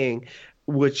saying,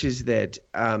 which is that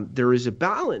there is a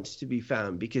balance to be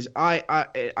found, because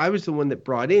I was the one that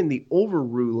brought in the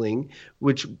overruling,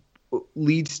 which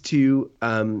leads to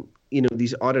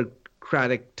these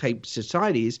autocratic type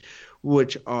societies,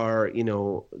 which are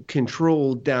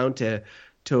controlled down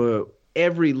to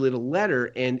every little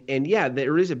letter, and yeah,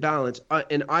 there is a balance,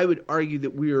 and I would argue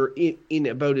that we are in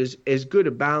about as good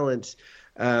a balance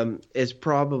as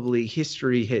probably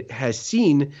history has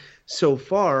seen so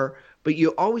far. But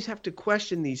you always have to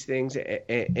question these things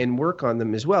and work on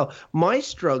them as well. My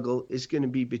struggle is going to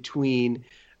be between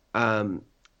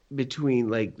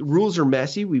like, rules are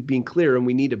messy, we've been clear, and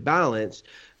we need a balance.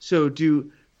 So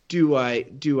do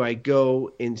I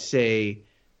go and say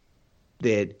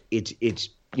that it's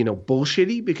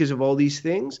bullshitty because of all these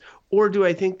things? Or do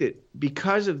I think that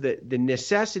because of the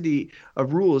necessity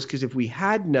of rules, because if we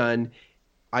had none,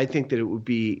 I think that it would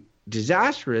be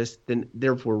disastrous, then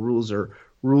therefore rules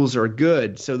are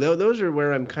good. So those are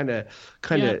where I'm kind of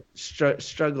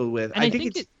struggle with. And I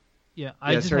think it's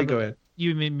go ahead.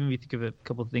 You made me think of a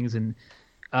couple of things, and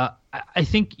I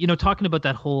think, talking about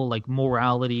that whole like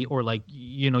morality, or like,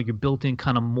 your built-in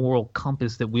kind of moral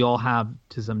compass that we all have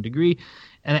to some degree.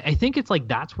 And I think it's like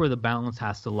that's where the balance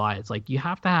has to lie. It's like you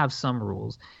have to have some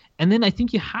rules. And then I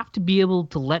think you have to be able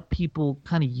to let people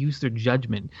kind of use their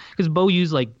judgment. Because Bo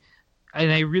used like,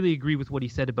 and I really agree with what he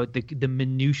said about the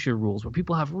minutia rules, where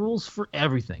people have rules for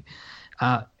everything.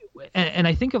 and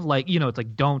I think of like, it's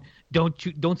like don't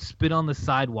spit on the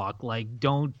sidewalk, like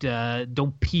don't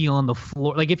pee on the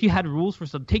floor. Like if you had rules for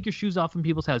some, take your shoes off in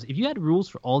people's houses. If you had rules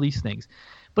for all these things,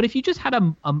 but if you just had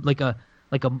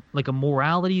a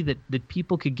morality that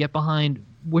people could get behind,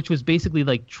 which was basically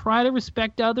like try to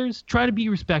respect others, try to be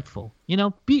respectful,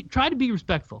 try to be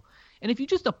respectful. And if you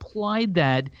just applied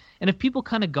that, and if people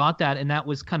kind of got that, and that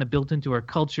was kind of built into our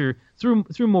culture through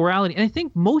morality, and I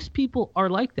think most people are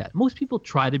like that. Most people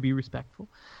try to be respectful,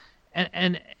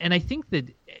 and I think that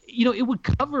it would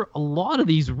cover a lot of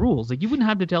these rules. Like you wouldn't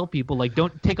have to tell people like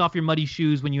don't take off your muddy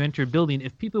shoes when you enter a building.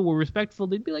 If people were respectful,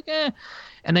 they'd be like eh.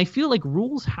 And I feel like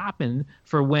rules happen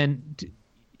for when.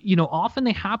 Often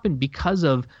they happen because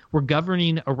of we're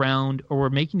governing around, or we're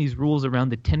making these rules around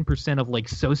the 10% of like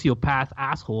sociopath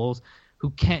assholes who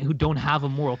don't have a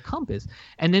moral compass.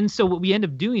 And then so what we end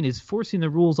up doing is forcing the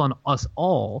rules on us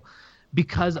all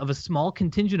because of a small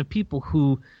contingent of people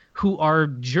who are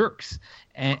jerks.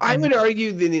 And I would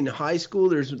argue that in high school,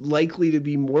 there's likely to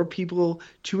be more people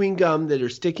chewing gum that are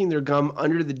sticking their gum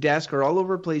under the desk or all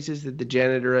over places that the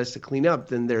janitor has to clean up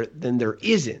than there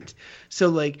isn't. So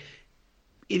like,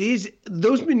 it is,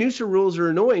 those minutia rules are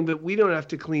annoying, but we don't have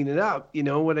to clean it up. You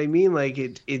know what I mean? Like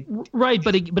it. Right,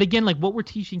 but again, like what we're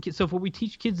teaching kids. So if what we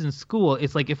teach kids in school,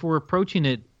 it's like if we're approaching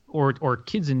it, or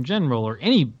kids in general, or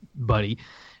anybody,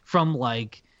 from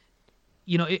like,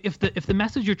 if the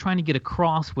message you're trying to get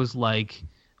across was like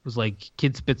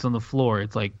kid spits on the floor,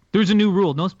 it's like there's a new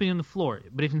rule, no spitting on the floor.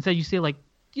 But if instead you say like,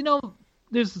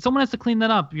 there's someone has to clean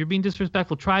that up. You're being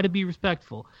disrespectful. Try to be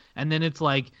respectful, and then it's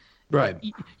like. Right.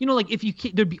 Like if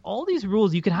there'd be all these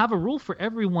rules, you could have a rule for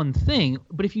every one thing.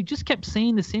 But if you just kept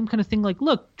saying the same kind of thing, like,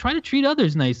 look, try to treat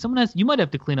others nice. You might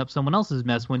have to clean up someone else's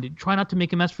mess try not to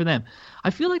make a mess for them. I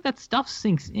feel like that stuff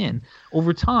sinks in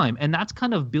over time. And that's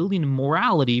kind of building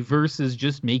morality versus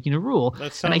just making a rule.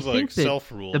 That sounds like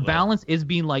self-rule. The balance is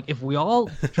being like, if we all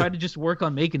try to just work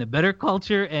on making a better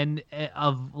culture and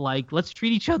of like, let's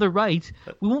treat each other right,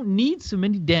 we won't need so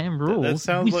many damn rules.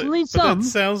 That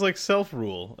sounds like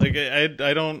self-rule. Like I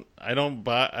don't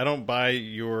buy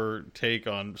your take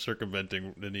on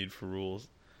circumventing the need for rules.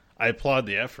 I applaud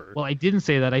the effort. Well, I didn't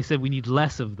say that. I said we need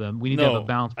less of them. We need to have a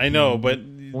balance. I know, but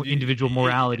individual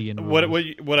morality and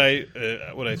rules. What I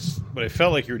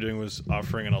felt like you were doing was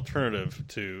offering an alternative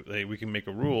to, hey, we can make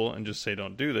a rule and just say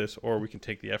don't do this, or we can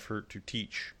take the effort to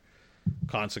teach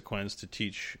consequence, to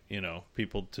teach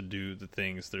people to do the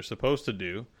things they're supposed to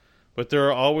do. But there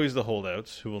are always the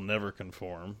holdouts who will never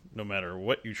conform, no matter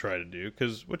what you try to do,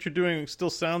 because what you're doing still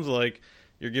sounds like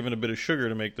you're giving a bit of sugar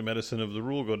to make the medicine of the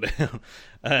rule go down,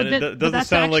 and it doesn't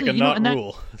sound like a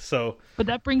rule. So, but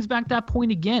that brings back that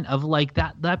point again of like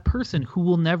that person who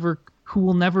will never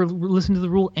listen to the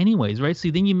rule anyways, right?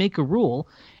 So then you make a rule,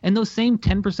 and those same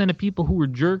 10% of people who were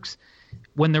jerks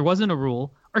when there wasn't a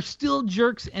rule are still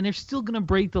jerks, and they're still going to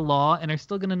break the law, and are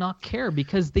still going to not care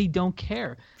because they don't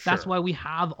care. Sure. That's why we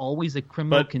have always a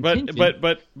criminal contingent.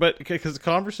 But because the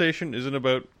conversation isn't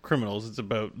about criminals, it's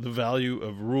about the value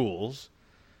of rules.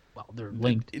 Well, they're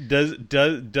linked.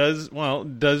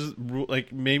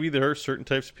 Like maybe there are certain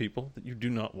types of people that you do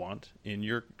not want in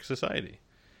your society,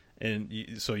 and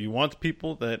so you want the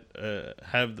people that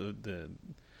have the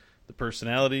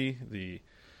personality,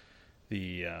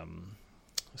 the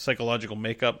psychological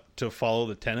makeup to follow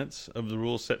the tenets of the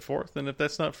rules set forth. And if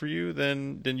that's not for you,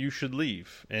 then you should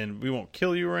leave. And we won't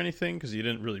kill you or anything because you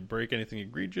didn't really break anything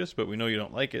egregious, but we know you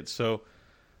don't like it. So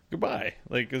goodbye.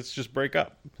 Like, let's just break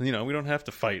up. We don't have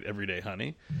to fight every day,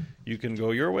 honey. You can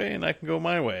go your way and I can go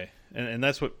my way. And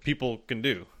that's what people can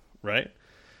do, right?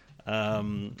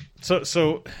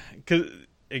 So 'cause,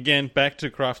 again, back to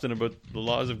Crofton about the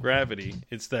laws of gravity,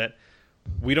 it's that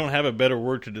we don't have a better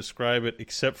word to describe it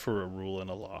except for a rule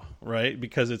and a law, right?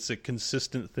 Because it's a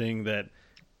consistent thing that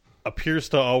appears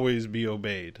to always be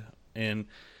obeyed.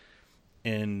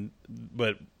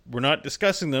 But we're not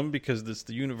discussing them because it's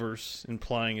the universe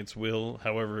implying its will,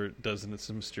 however it does in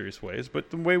some mysterious ways.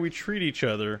 But the way we treat each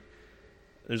other,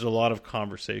 there's a lot of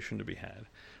conversation to be had.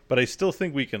 But I still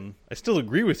think I still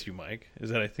agree with you, Mike, is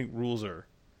that I think rules are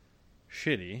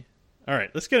shitty. All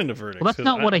right, let's get into verdicts. Well, that's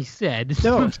not what I said.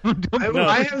 No,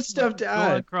 I have stuff to add.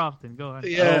 Go on, Crofton. Go on.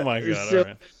 Yeah, oh my God! So, all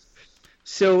right.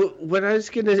 So what I was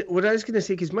gonna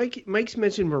say, because Mike's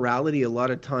mentioned morality a lot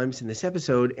of times in this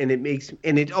episode, and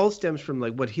it all stems from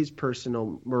like what his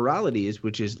personal morality is,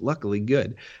 which is luckily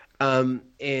good. I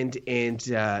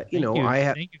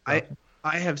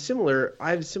have similar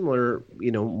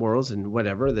morals and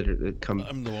whatever that come.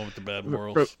 I'm the one with the bad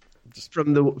morals.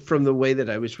 From the way that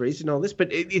I was raised and all this,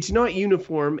 but it's not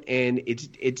uniform, and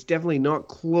it's definitely not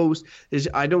close.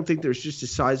 I don't think there's just a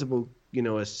sizable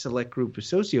a select group of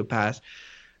sociopaths.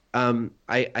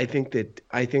 I think that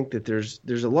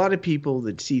there's a lot of people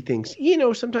that see things,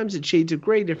 sometimes it's shades of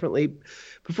gray differently.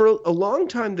 But for a long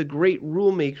time, the great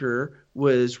rule maker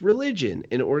was religion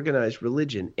and organized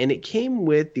religion, and it came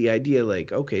with the idea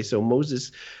like, okay, so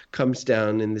Moses comes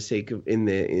down in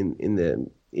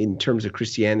terms of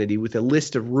Christianity with a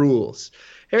list of rules.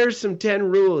 Here's some 10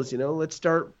 rules, let's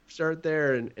start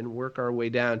there and work our way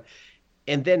down.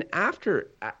 And then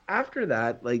after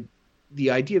that, like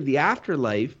the idea of the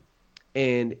afterlife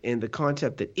and the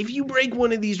concept that if you break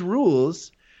one of these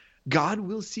rules, God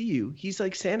will see you. He's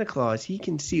like Santa Claus. He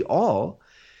can see all.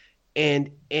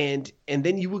 And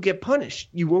then you will get punished.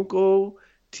 You won't go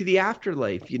to the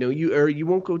afterlife, you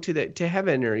won't go to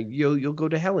heaven, or you'll go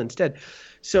to hell instead.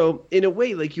 So in a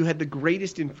way, like you had the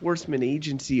greatest enforcement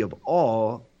agency of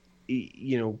all,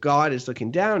 God is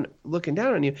looking down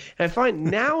on you. And I find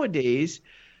nowadays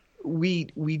we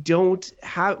don't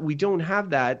have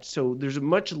that. So there's a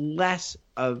much less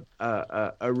of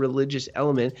a religious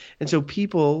element, and so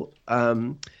people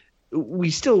we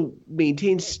still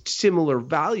maintain similar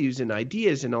values and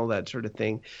ideas and all that sort of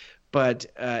thing, but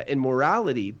in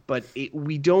morality. But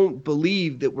we don't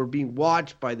believe that we're being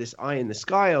watched by this eye in the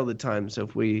sky all the time. So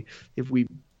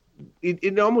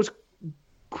it almost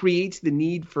creates the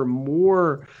need for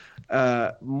more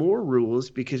rules,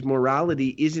 because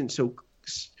morality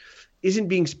isn't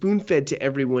being spoon-fed to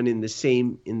everyone in the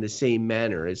same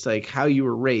manner. It's like how you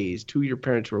were raised, who your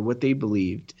parents were, what they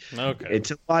believed. Okay,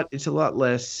 it's a lot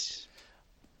less.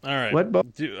 All right. What,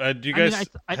 Bob? Do you guys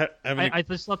have any? I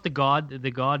just thought the God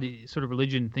sort of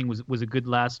religion thing was a good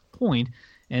last point,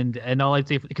 and all I'd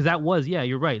say, because that was, yeah,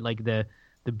 you're right, like the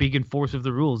big enforcer of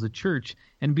the rules, the church,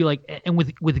 and be like, and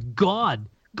with God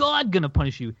gonna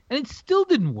punish you, and it still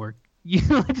didn't work.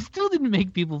 It still didn't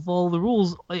make people follow the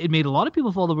rules. It made a lot of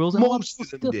people follow the rules. And most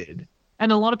of them did.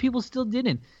 And a lot of people still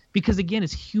didn't. Because, again,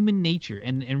 it's human nature,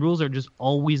 and rules are just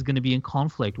always going to be in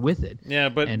conflict with it. Yeah,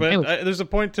 but anyway. There's a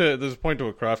point to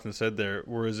what Crofton said there,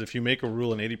 whereas if you make a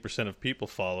rule and 80% of people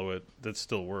follow it, that's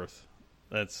still worth.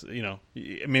 That's,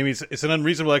 maybe it's an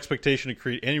unreasonable expectation to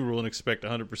create any rule and expect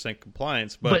 100%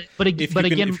 compliance. But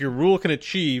if your rule can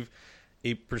achieve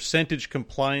a percentage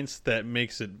compliance that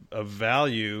makes it of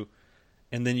value,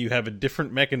 and then you have a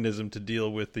different mechanism to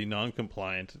deal with the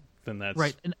non-compliant, then that's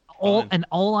right. And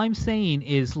all I'm saying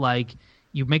is, like,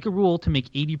 you make a rule to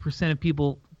make 80% of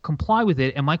people comply with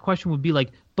it, and my question would be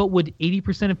like, but would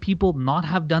 80% of people not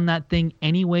have done that thing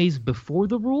anyways before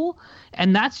the rule?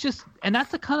 And that's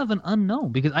a kind of an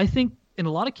unknown, because I think in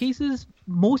a lot of cases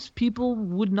most people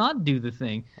would not do the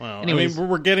thing. Well, anyways,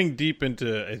 we're getting deep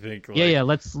into, I think, like,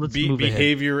 let's move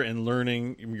behavior ahead. And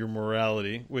learning your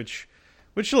morality, which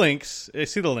links. I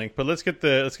see the link, but let's get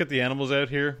the animals out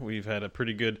here. We've had a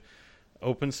pretty good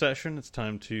open session. It's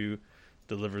time to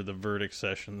deliver the verdict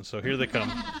session. So here they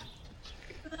come.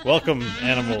 Welcome,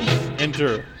 animals.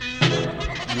 Enter.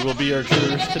 You will be our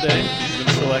jurors today. You've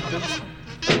been selected.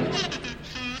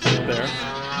 Sit there.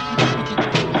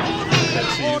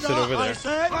 Let's see you sit over there.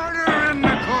 Order in the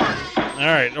court. All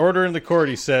right, order in the court,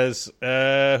 he says.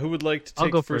 Who would like to take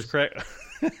I'll go first crack?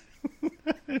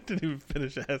 I didn't even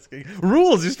finish asking.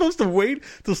 Rules. You're supposed to wait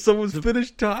till someone's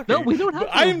finished talking. No, we don't have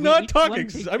to. I'm not talking.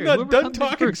 I'm not done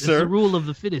talking, sir. It's the rule of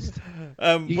the fittest.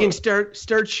 You can start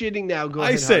shitting now. Go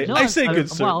ahead. I say, good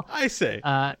sir. Well, I say.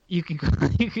 You can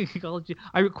call it.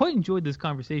 I quite enjoyed this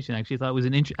conversation. Actually, I thought it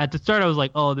was at the start. I was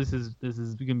like, oh, this is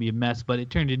gonna be a mess, but it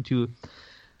turned into,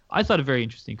 I thought, a very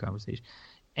interesting conversation.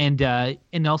 And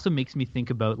it also makes me think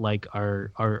about, like,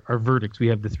 our verdicts. We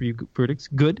have the 3 verdicts: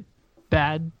 good,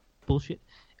 bad, bullshit.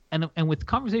 And with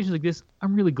conversations like this,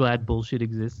 I'm really glad bullshit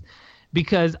exists,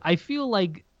 because I feel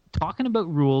like talking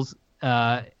about rules,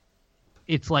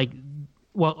 it's like,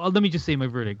 well, let me just say my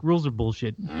verdict: rules are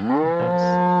bullshit. That's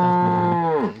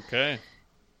my verdict. Okay.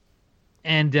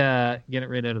 And get it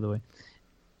right out of the way.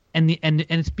 And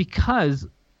it's because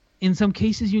in some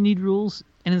cases you need rules,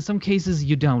 and in some cases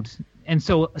you don't. And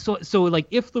so like,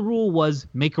 if the rule was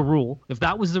make a rule, if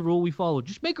that was the rule we followed,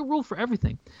 just make a rule for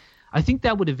everything, I think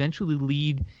that would eventually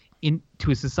lead into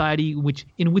a society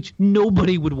in which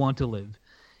nobody would want to live.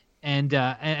 And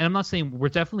I'm not saying we're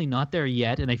definitely not there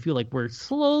yet, and I feel like we're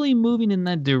slowly moving in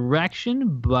that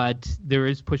direction, but there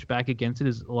is pushback against it,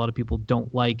 as a lot of people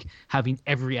don't like having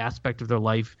every aspect of their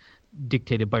life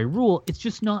dictated by rule. It's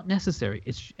just not necessary.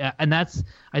 And that's,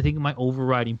 I think, my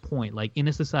overriding point. Like, in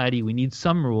a society, we need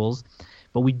some rules,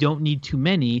 but we don't need too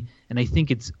many. And I think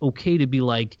it's okay to be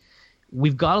like,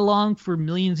 we've got along for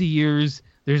millions of years.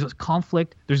 There's a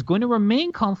conflict. There's going to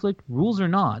remain conflict, rules or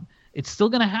not. It's still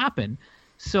going to happen.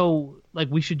 So, like,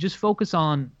 we should just focus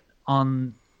on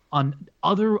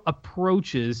other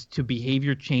approaches to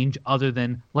behavior change other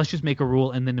than let's just make a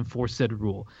rule and then enforce said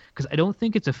rule. Because I don't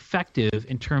think it's effective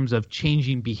in terms of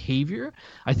changing behavior.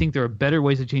 I think there are better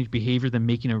ways to change behavior than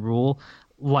making a rule,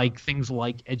 like things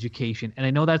like education. And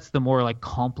I know that's the more like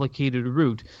complicated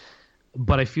route,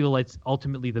 but I feel it's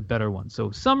ultimately the better one.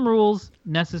 So some rules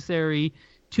necessary,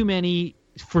 too many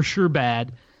for sure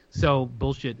bad. So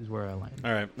bullshit is where I land.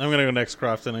 All right, I'm going to go next,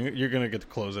 Crofton. You're going to get to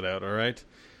close it out, all right?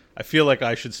 I feel like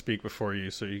I should speak before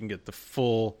you so you can get the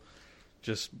full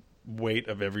just weight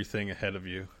of everything ahead of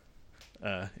you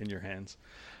in your hands.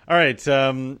 All right,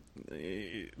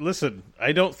 listen,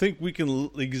 I don't think we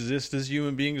can exist as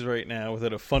human beings right now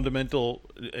without a fundamental,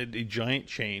 a giant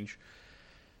change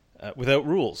without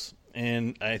rules.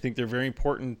 And I think they're very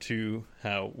important to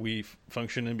how we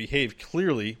function and behave.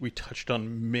 Clearly, we touched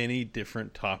on many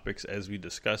different topics as we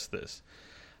discussed this.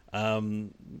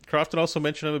 Crofton also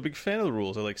mentioned I'm a big fan of the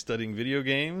rules. I like studying video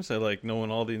games. I like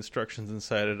knowing all the instructions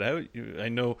inside and out. I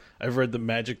know I've read the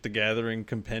Magic the Gathering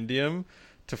compendium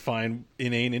to find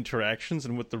inane interactions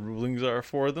and what the rulings are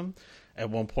for them. At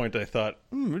one point I thought,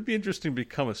 it'd be interesting to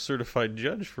become a certified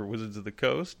judge for Wizards of the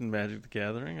Coast and Magic the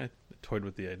Gathering. I toyed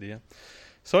with the idea.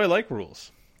 So I like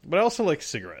rules, but I also like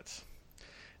cigarettes.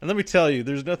 And let me tell you,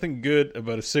 there's nothing good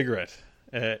about a cigarette.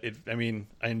 I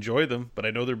enjoy them, but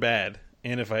I know they're bad.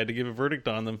 And if I had to give a verdict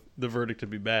on them, the verdict would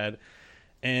be bad.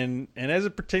 And as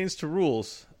it pertains to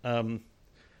rules, I'm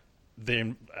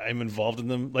involved in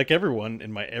them like everyone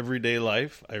in my everyday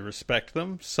life. I respect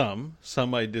them. Some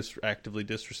I actively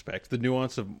disrespect. The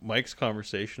nuance of Mike's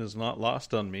conversation is not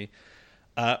lost on me.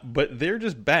 But they're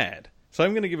just bad. So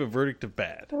I'm going to give a verdict of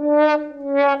bad. And I'm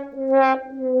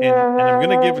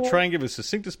going to try and give a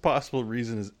succinct as possible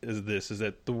reason is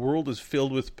that the world is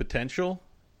filled with potential,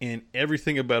 and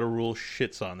everything about a rule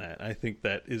shits on that. I think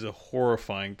that is a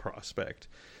horrifying prospect.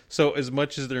 So as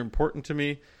much as they're important to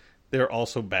me, they're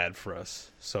also bad for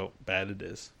us. So bad it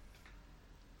is.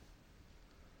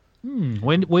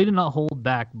 Way to not hold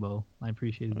back, Bo. I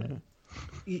appreciated that.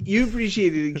 You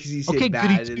appreciated it because he said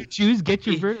bad. Okay, choose. Get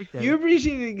your verdict. You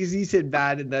appreciated it because he said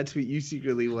bad, and that's what you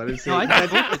secretly want to say. No,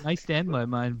 I stand by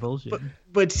mine. Bullshit.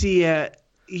 But see,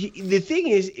 the thing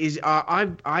is I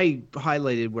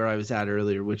highlighted where I was at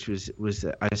earlier, which was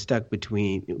I stuck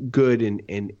between good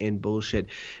and bullshit.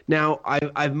 Now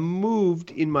I've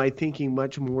moved in my thinking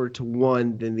much more to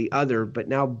one than the other, but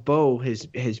now Bo has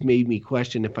made me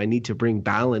question if I need to bring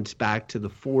balance back to the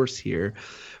force here.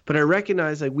 But I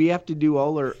recognize we have to do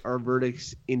all our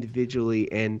verdicts individually,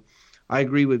 and I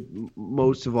agree with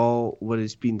most of all what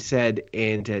has been said,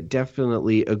 and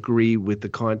definitely agree with the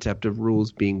concept of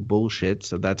rules being bullshit.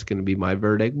 So that's going to be my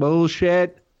verdict.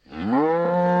 Bullshit. And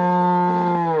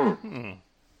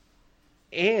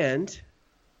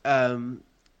to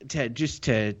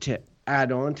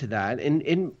add on to that,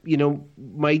 and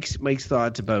Mike's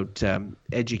thoughts about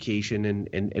education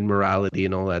and morality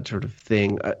and all that sort of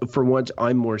thing. For once,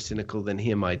 I'm more cynical than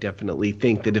him. I definitely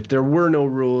think that if there were no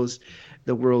rules,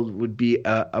 the world would be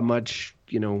a much,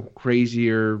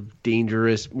 crazier,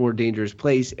 more dangerous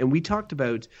place. And we talked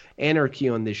about anarchy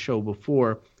on this show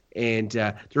before, and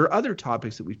there are other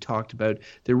topics that we've talked about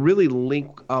that really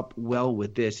link up well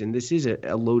with this. And this is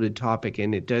a loaded topic,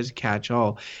 and it does catch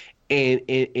all. And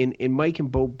Mike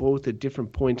and Bo both at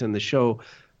different points on the show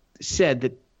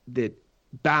said that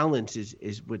balance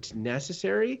is what's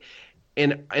necessary.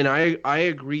 And I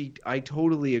agree. I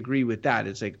totally agree with that.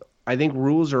 It's like, I think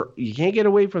rules you can't get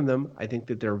away from them. I think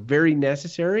that they're very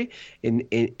necessary in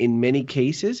many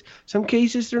cases. Some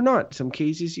cases they're not. Some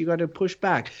cases you got to push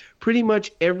back. Pretty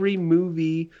much every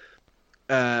movie,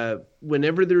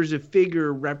 whenever there's a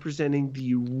figure representing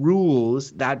the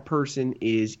rules, that person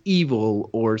is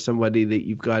evil or somebody that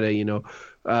you've got to,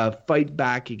 fight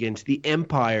back against the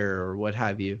empire or what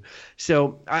have you.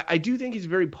 So I do think it's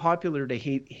very popular to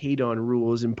hate on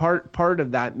rules, and part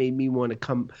of that made me want to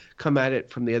come at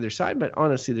it from the other side. But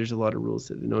honestly, there's a lot of rules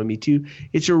that annoy me too.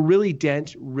 It's a really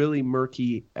dense, really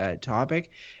murky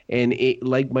topic, and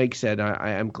like Mike said,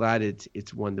 I'm glad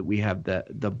it's one that we have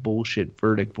the bullshit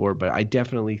verdict for. But I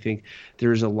definitely think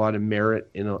there's a lot of merit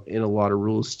in a lot of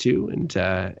rules too, and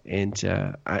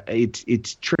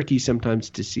it's tricky sometimes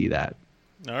to see that.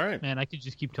 All right. Man, I could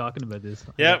just keep talking about this.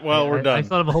 Yeah, we're done. I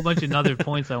thought of a whole bunch of other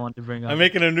points I wanted to bring up. I'm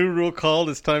making a new rule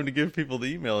called it's time to give people the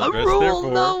email address.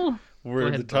 Therefore, no.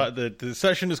 The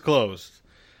session is closed.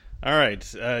 All right.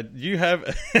 You have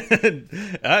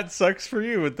that sucks for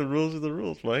you with the rules of the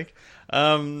rules, Mike.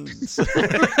 Who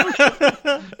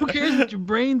cares what your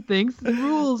brain thinks? The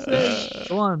rules.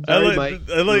 Go on. Sorry, Mike.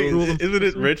 Isn't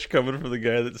it rich coming from the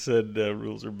guy that said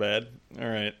rules are bad? All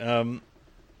right.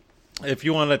 If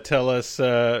you want to tell us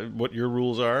what your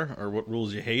rules are, or what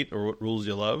rules you hate, or what rules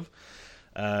you love,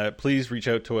 please reach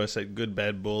out to us at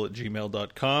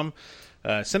goodbadbull@gmail.com.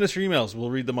 Send us your emails.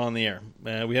 We'll read them on the air.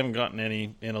 We haven't gotten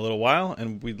any in a little while,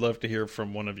 and we'd love to hear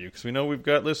from one of you, because we know we've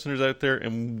got listeners out there,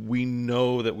 and we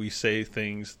know that we say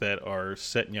things that are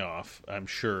setting you off, I'm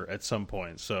sure, at some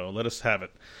point. So let us have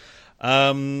it.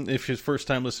 If it's first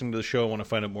time listening to the show, want to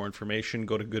find out more information,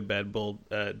 go to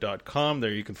goodbadbull.com.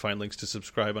 There you can find links to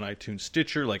subscribe on iTunes,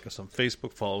 Stitcher, like us on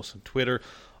Facebook, follow us on Twitter.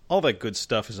 All that good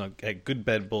stuff is at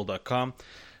goodbadbull.com.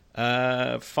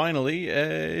 Finally,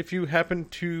 if you happen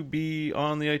to be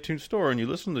on the iTunes store and you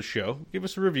listen to the show, give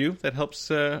us a review. That helps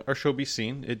our show be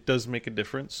seen. It does make a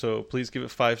difference, so please give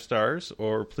it 5 stars,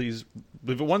 or please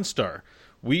leave it 1 star.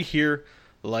 We here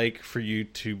like for you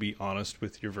to be honest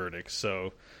with your verdicts,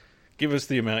 so give us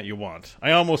the amount you want.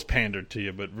 I almost pandered to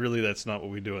you, but really that's not what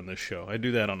we do in this show. I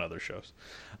do that on other shows.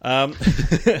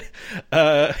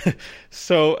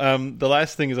 So the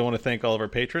last thing is I want to thank all of our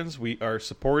patrons. We are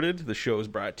supported. The show is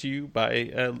brought to you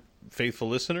by faithful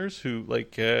listeners who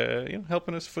like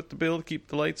helping us foot the bill to keep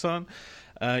the lights on.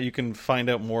 You can find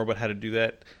out more about how to do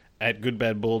that at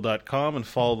goodbadbull.com and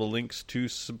follow the links to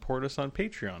support us on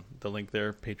Patreon. The link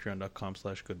there,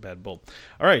 patreon.com/goodbadbull.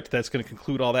 All right, that's going to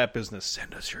conclude all that business.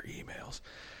 Send us your emails.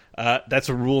 That's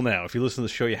a rule now. If you listen to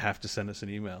the show, you have to send us an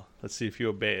email. Let's see if you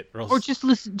obey it. Or just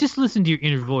listen to your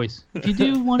inner voice. If you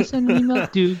do want to send an email,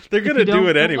 do. They're going to do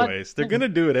it anyways. They're going to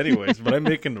do it anyways, but I'm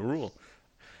making the rule.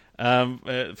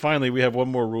 Finally, we have one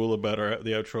more rule about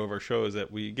the outro of our show, is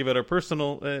that we give out our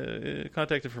personal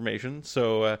contact information.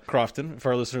 So, Crofton, if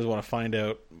our listeners want to find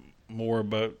out more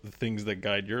about the things that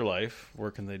guide your life,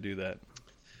 where can they do that?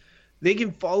 They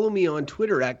can follow me on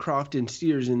Twitter at Crofton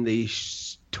Steers, and they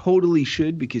totally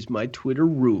should, because my Twitter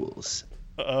rules.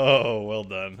 Oh, well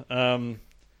done.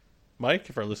 Mike,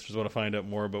 if our listeners want to find out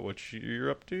more about what you're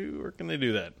up to, where can they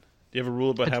do that? Do you have a rule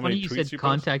about how many tweets you post? You said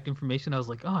contact information. I was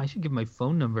like, I should give my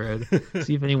phone number out,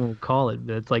 see if anyone will call it.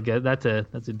 But it's like that's a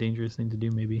dangerous thing to do.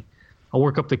 Maybe I'll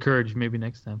work up the courage. Maybe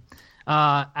next time.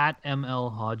 At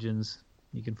ML Hodgins,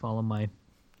 you can follow my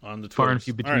on the Twitter. Far and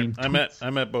few between. Right.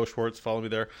 I'm at Bo Schwartz. Follow me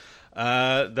there.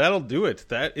 That'll do it.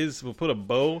 We'll put a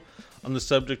bow on the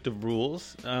subject of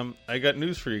rules. I got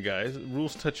news for you guys.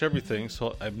 Rules touch everything,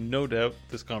 so I have no doubt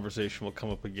this conversation will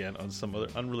come up again on some other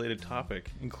unrelated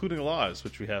topic, including laws,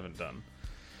 which we haven't done.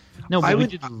 No, but we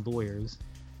did lawyers.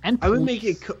 And I would make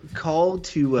a call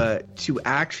to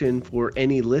action for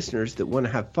any listeners that want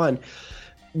to have fun.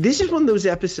 This is one of those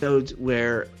episodes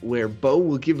where Bo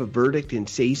will give a verdict and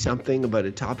say something about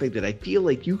a topic that I feel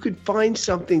like you could find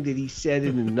something that he said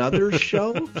in another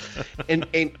show and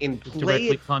play directly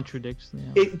it. Contradicts. Yeah.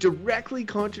 It directly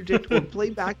contradicts or play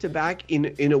back to back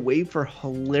in a way for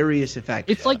hilarious effect.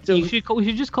 It's like we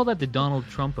should just call that the Donald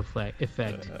Trump effect,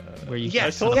 where you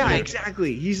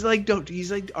exactly. He's like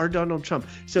our Donald Trump.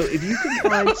 So if you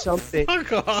can find something,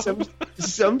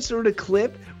 some sort of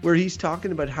clip where he's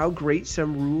talking about how great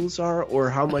some rules are or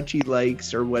how much he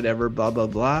likes or whatever, blah blah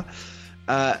blah,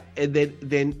 and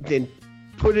then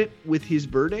put it with his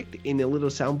verdict in a little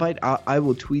soundbite. I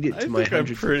will tweet it to my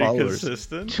hundreds of followers.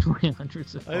 Consistent.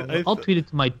 Hundreds of followers. I'll tweet it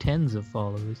to my tens of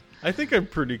followers. I think I'm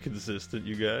pretty consistent,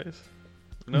 you guys.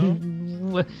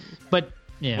 No, but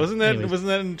yeah. Wasn't that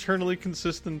an internally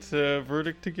consistent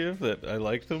verdict to give, that I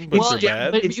liked them, but they're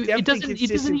bad? It's definitely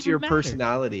consistent to your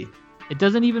personality. It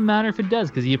doesn't even matter if it does,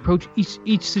 because you approach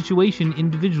each situation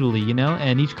individually,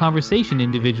 and each conversation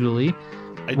individually.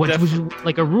 Which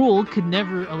like a rule could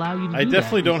never allow you to do that. I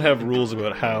definitely don't have rules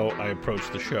about how I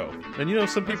approach the show. And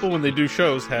some people when they do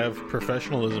shows have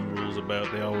professionalism rules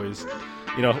about, they always,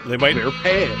 they might wear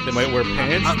pants. They might wear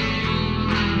pants.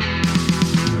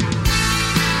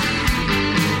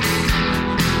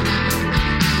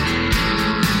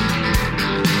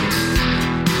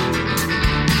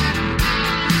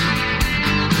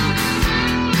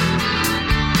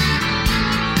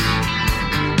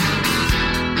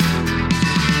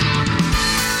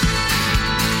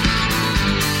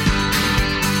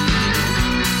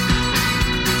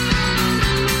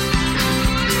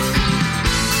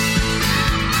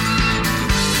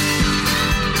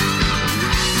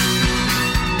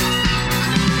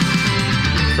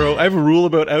 I have a rule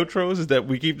about outros, is that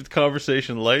we keep the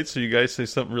conversation light, so you guys say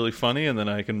something really funny, and then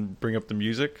I can bring up the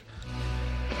music.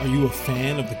 Are you a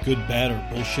fan of the Good, Bad, or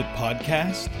Bullshit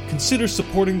podcast? Consider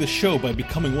supporting the show by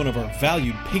becoming one of our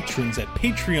valued patrons at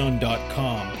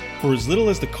patreon.com. For as little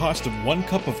as the cost of 1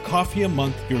 cup of coffee a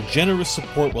month, your generous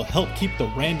support will help keep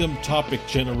the random topic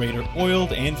generator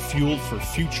oiled and fueled for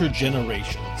future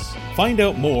generations. Find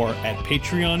out more at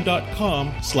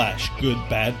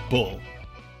patreon.com/goodbadbull.